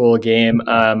Biathlon pool game.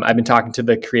 I've been talking to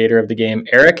the creator of the game,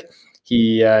 Eric.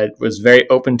 He was very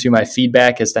open to my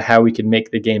feedback as to how we could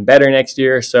make the game better next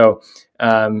year. So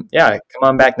come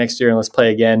on back next year and let's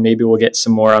play again. Maybe we'll get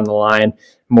some more on the line,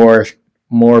 more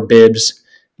bibs,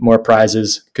 more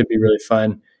prizes. Could be really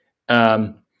fun.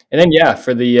 And then,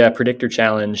 for the predictor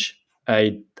challenge,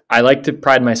 I like to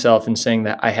pride myself in saying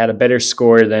that I had a better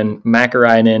score than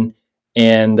Mäkäräinen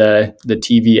and the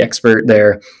TV expert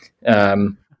there.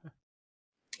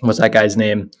 What's that guy's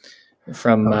name?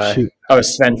 From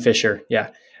Sven Fischer.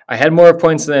 Yeah, I had more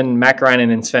points than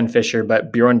Mäkäräinen and Sven Fischer,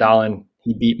 but Bjorn Dahlen,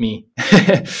 he beat me.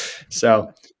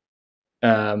 So,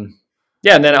 and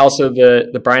then also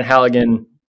the Brian Halligan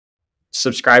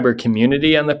subscriber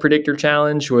community on the predictor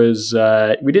challenge was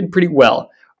we did pretty well.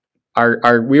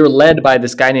 We were led by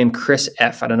this guy named Chris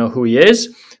F. I don't know who he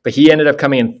is, but he ended up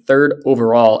coming in 3rd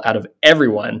overall out of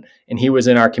everyone, and he was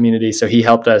in our community, so he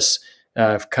helped us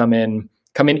come in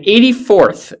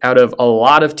 84th out of a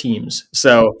lot of teams.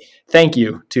 So thank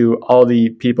you to all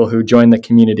the people who joined the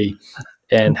community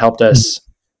and helped us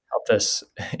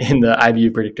in the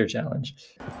IBU predictor challenge.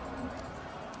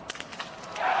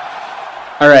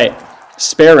 All right.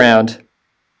 Spare round.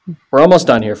 We're almost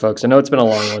done here, folks. I know it's been a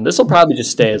long one. This will probably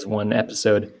just stay as one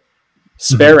episode.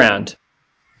 Spare round.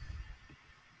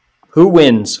 Who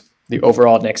wins the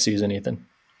overall next season, Ethan?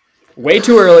 Way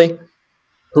too early.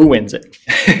 Who wins it?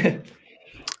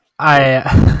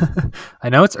 I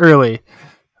know it's early,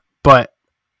 but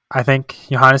I think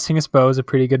Johannes Thingnes Boe is a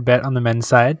pretty good bet on the men's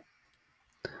side.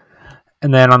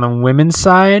 And then on the women's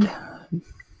side,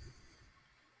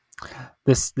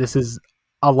 this is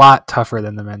a lot tougher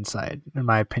than the men's side, in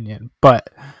my opinion. But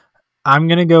I'm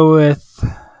going to go with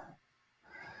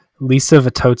Lisa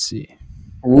Vitozzi.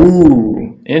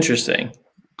 Ooh, interesting.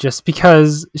 Just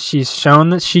because she's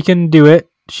shown that she can do it.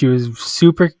 She was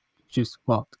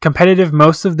competitive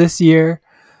most of this year.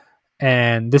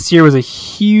 And this year was a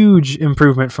huge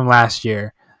improvement from last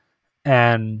year.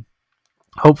 And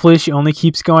hopefully she only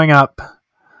keeps going up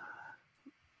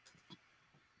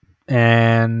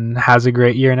and has a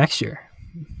great year next year.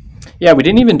 Yeah, we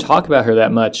didn't even talk about her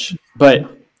that much, but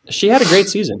she had a great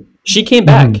season. She came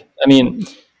back. I mean,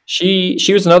 she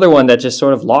was another one that just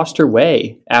sort of lost her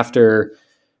way after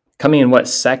coming in,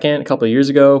 second a couple of years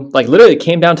ago. Like, literally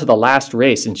came down to the last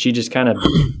race, and she just kind of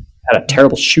had a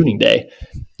terrible shooting day.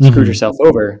 Screwed herself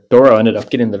over. Doro ended up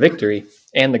getting the victory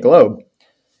and the globe.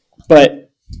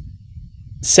 But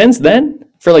since then,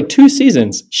 for like 2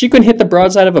 seasons, she couldn't hit the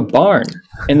broadside of a barn.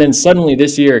 And then suddenly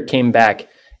this year it came back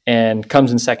and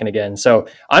comes in second again. So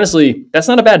honestly, that's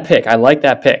not a bad pick. I like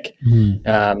that pick.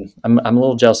 I'm a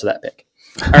little jealous of that pick.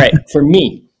 All right, for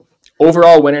me,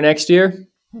 overall winner next year,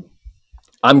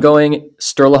 I'm going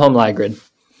Sturla Holm Lygrid.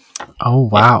 Oh,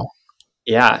 wow.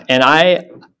 Yeah, and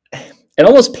it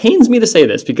almost pains me to say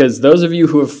this because those of you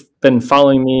who have been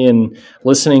following me and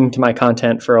listening to my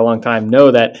content for a long time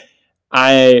know that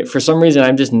for some reason,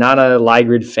 I'm just not a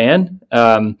Lygrid fan.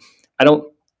 I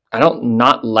don't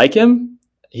not like him.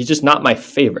 He's just not my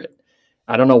favorite.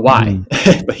 I don't know why,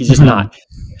 but he's just not.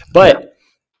 But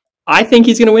I think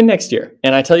he's going to win next year.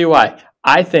 And I tell you why.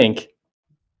 I think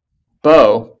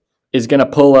Boe is going to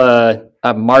pull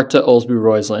a Marte Olsbu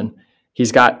Røiseland.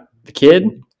 He's got the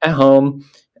kid at home.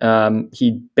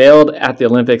 He bailed at the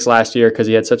Olympics last year because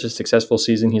he had such a successful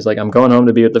season. He's like, I'm going home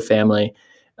to be with the family.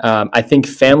 I think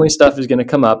family stuff is going to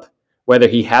come up, whether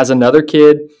he has another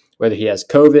kid, whether he has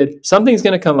COVID, something's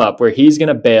going to come up where he's going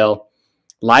to bail.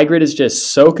 Lygrid is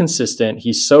just so consistent.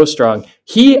 He's so strong.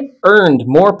 He earned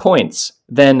more points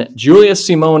than Julius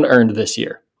Simon earned this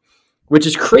year, which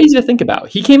is crazy to think about.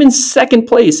 He came in second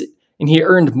place and he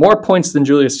earned more points than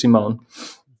Julius Simon.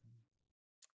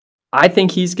 I think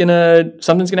something's going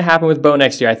to happen with Boe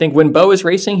next year. I think when Boe is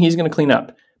racing, he's going to clean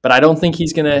up. But I don't think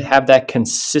he's going to have that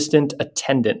consistent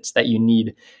attendance that you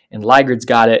need. And Lygrid's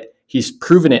got it. He's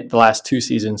proven it the last 2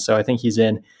 seasons, so I think he's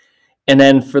in. And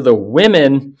then for the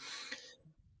women,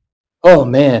 oh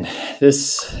man,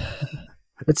 this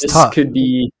tough. Could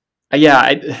be,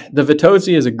 the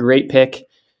Vitozzi is a great pick.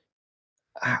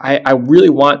 I really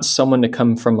want someone to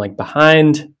come from like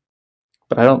behind,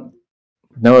 but I don't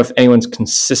know if anyone's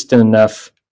consistent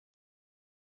enough.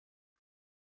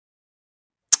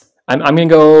 I'm gonna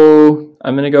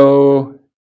go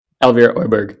Elvira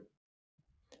Oiberg.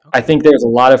 I think there's a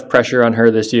lot of pressure on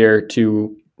her this year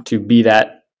to be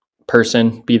that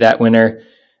person, be that winner.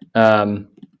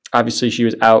 Obviously, she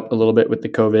was out a little bit with the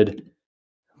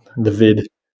vid.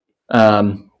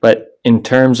 But in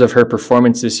terms of her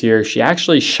performance this year, she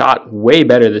actually shot way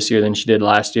better this year than she did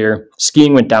last year.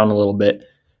 Skiing went down a little bit,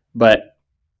 but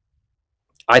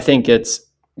I think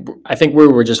we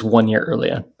were just 1 year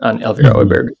early on Elvira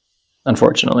Oiberg,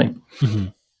 unfortunately.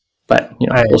 But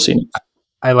we'll see.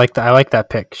 I like that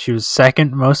pick. She was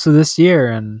second most of this year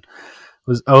and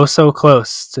was so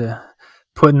close to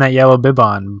putting that yellow bib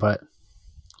on, but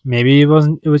maybe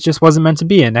it just wasn't meant to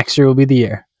be, and next year will be the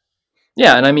year.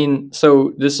 Yeah, and I mean,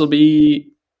 so this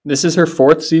is her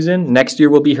 4th season. Next year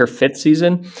will be her 5th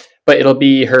season, but it'll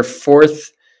be her 4th.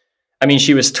 I mean,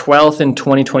 she was 12th in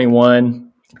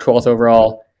 2021, 12th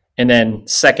overall, and then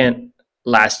 2nd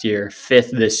last year,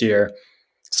 5th this year.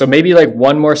 So maybe like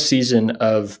one more season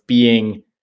of being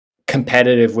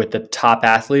competitive with the top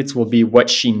athletes will be what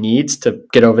she needs to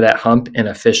get over that hump and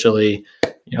officially,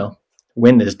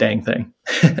 win this dang thing.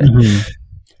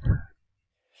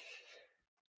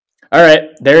 All right,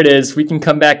 there it is. We can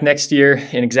come back next year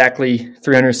in exactly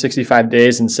 365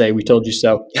 days and say, we told you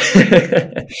so.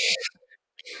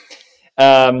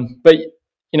 But,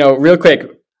 real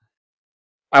quick,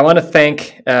 I want to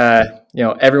thank,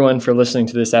 everyone for listening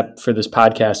to this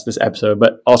episode,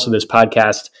 but also this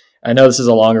podcast. I know this is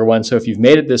a longer one, so if you've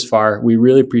made it this far, we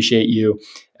really appreciate you.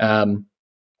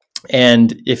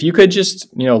 And if you could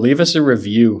just, leave us a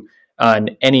review on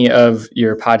any of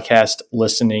your podcast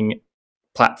listening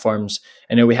platforms.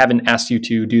 I know we haven't asked you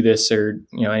to do this or,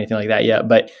 anything like that yet,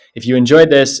 but if you enjoyed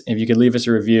this, if you could leave us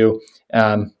a review,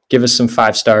 give us some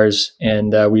 5 stars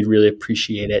and we'd really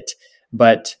appreciate it.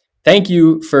 But thank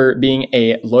you for being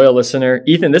a loyal listener.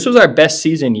 Ethan, this was our best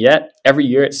season yet. Every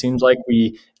year, it seems like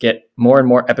we get more and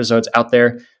more episodes out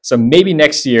there. So maybe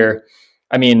next year,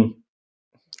 I'm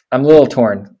a little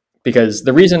torn because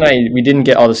the reason we didn't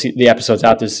get all the episodes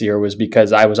out this year was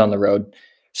because I was on the road.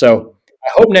 So I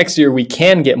hope next year we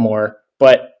can get more.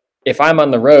 But if I'm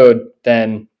on the road,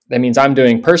 then that means I'm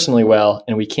doing personally well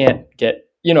and we can't get,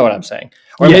 you know what I'm saying?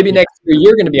 Or maybe next year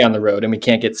you're going to be on the road and we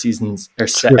can't get seasons or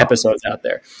episodes out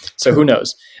there. So who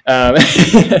knows?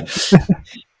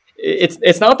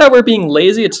 It's not that we're being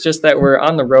lazy. It's just that we're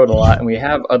on the road a lot and we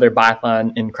have other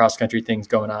biathlon and cross-country things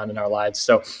going on in our lives.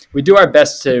 So we do our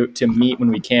best to meet when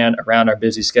we can around our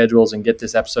busy schedules and get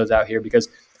this episodes out here because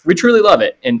we truly love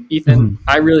it. And Ethan,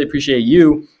 I really appreciate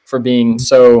you for being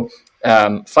so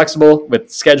flexible with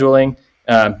scheduling,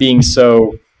 being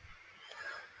so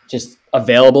just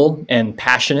available and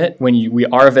passionate when we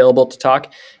are available to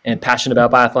talk and passionate about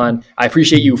biathlon. I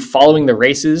appreciate you following the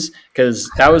races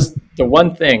because that was the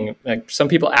one thing. Like some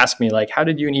people ask me, like, how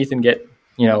did you and Ethan get,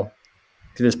 to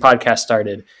this podcast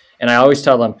started? And I always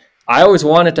tell them, I always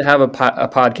wanted to have a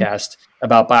podcast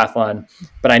about biathlon,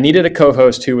 but I needed a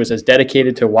co-host who was as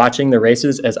dedicated to watching the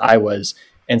races as I was.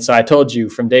 And so I told you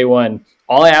from day one,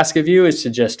 all I ask of you is to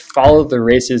just follow the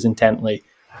races intently.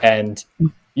 And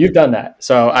you've done that.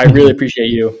 So I really appreciate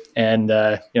you. And,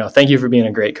 thank you for being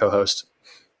a great co-host.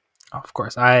 Of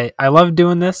course. I love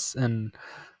doing this, and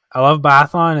I love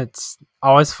biathlon. It's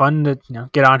always fun to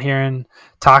get on here and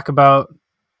talk about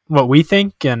what we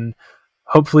think, and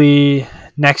hopefully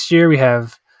next year we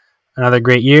have another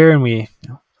great year and we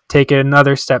take it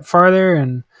another step farther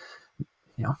and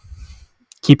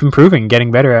keep improving, getting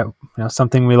better at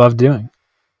something we love doing.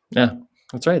 Yeah,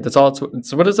 that's right. That's all.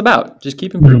 It's what it's about. Just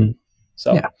keep improving. Mm-hmm.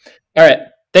 So, yeah. All right.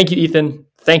 Thank you, Ethan.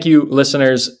 Thank you,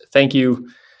 listeners. Thank you,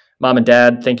 Mom and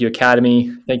Dad. Thank you,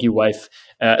 Academy. Thank you, wife.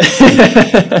 No.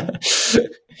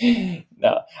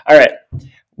 All right.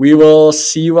 We will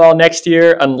see you all next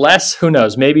year, unless, who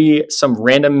knows, maybe some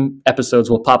random episodes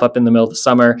will pop up in the middle of the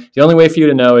summer. The only way for you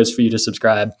to know is for you to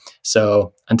subscribe.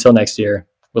 So until next year,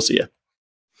 we'll see you.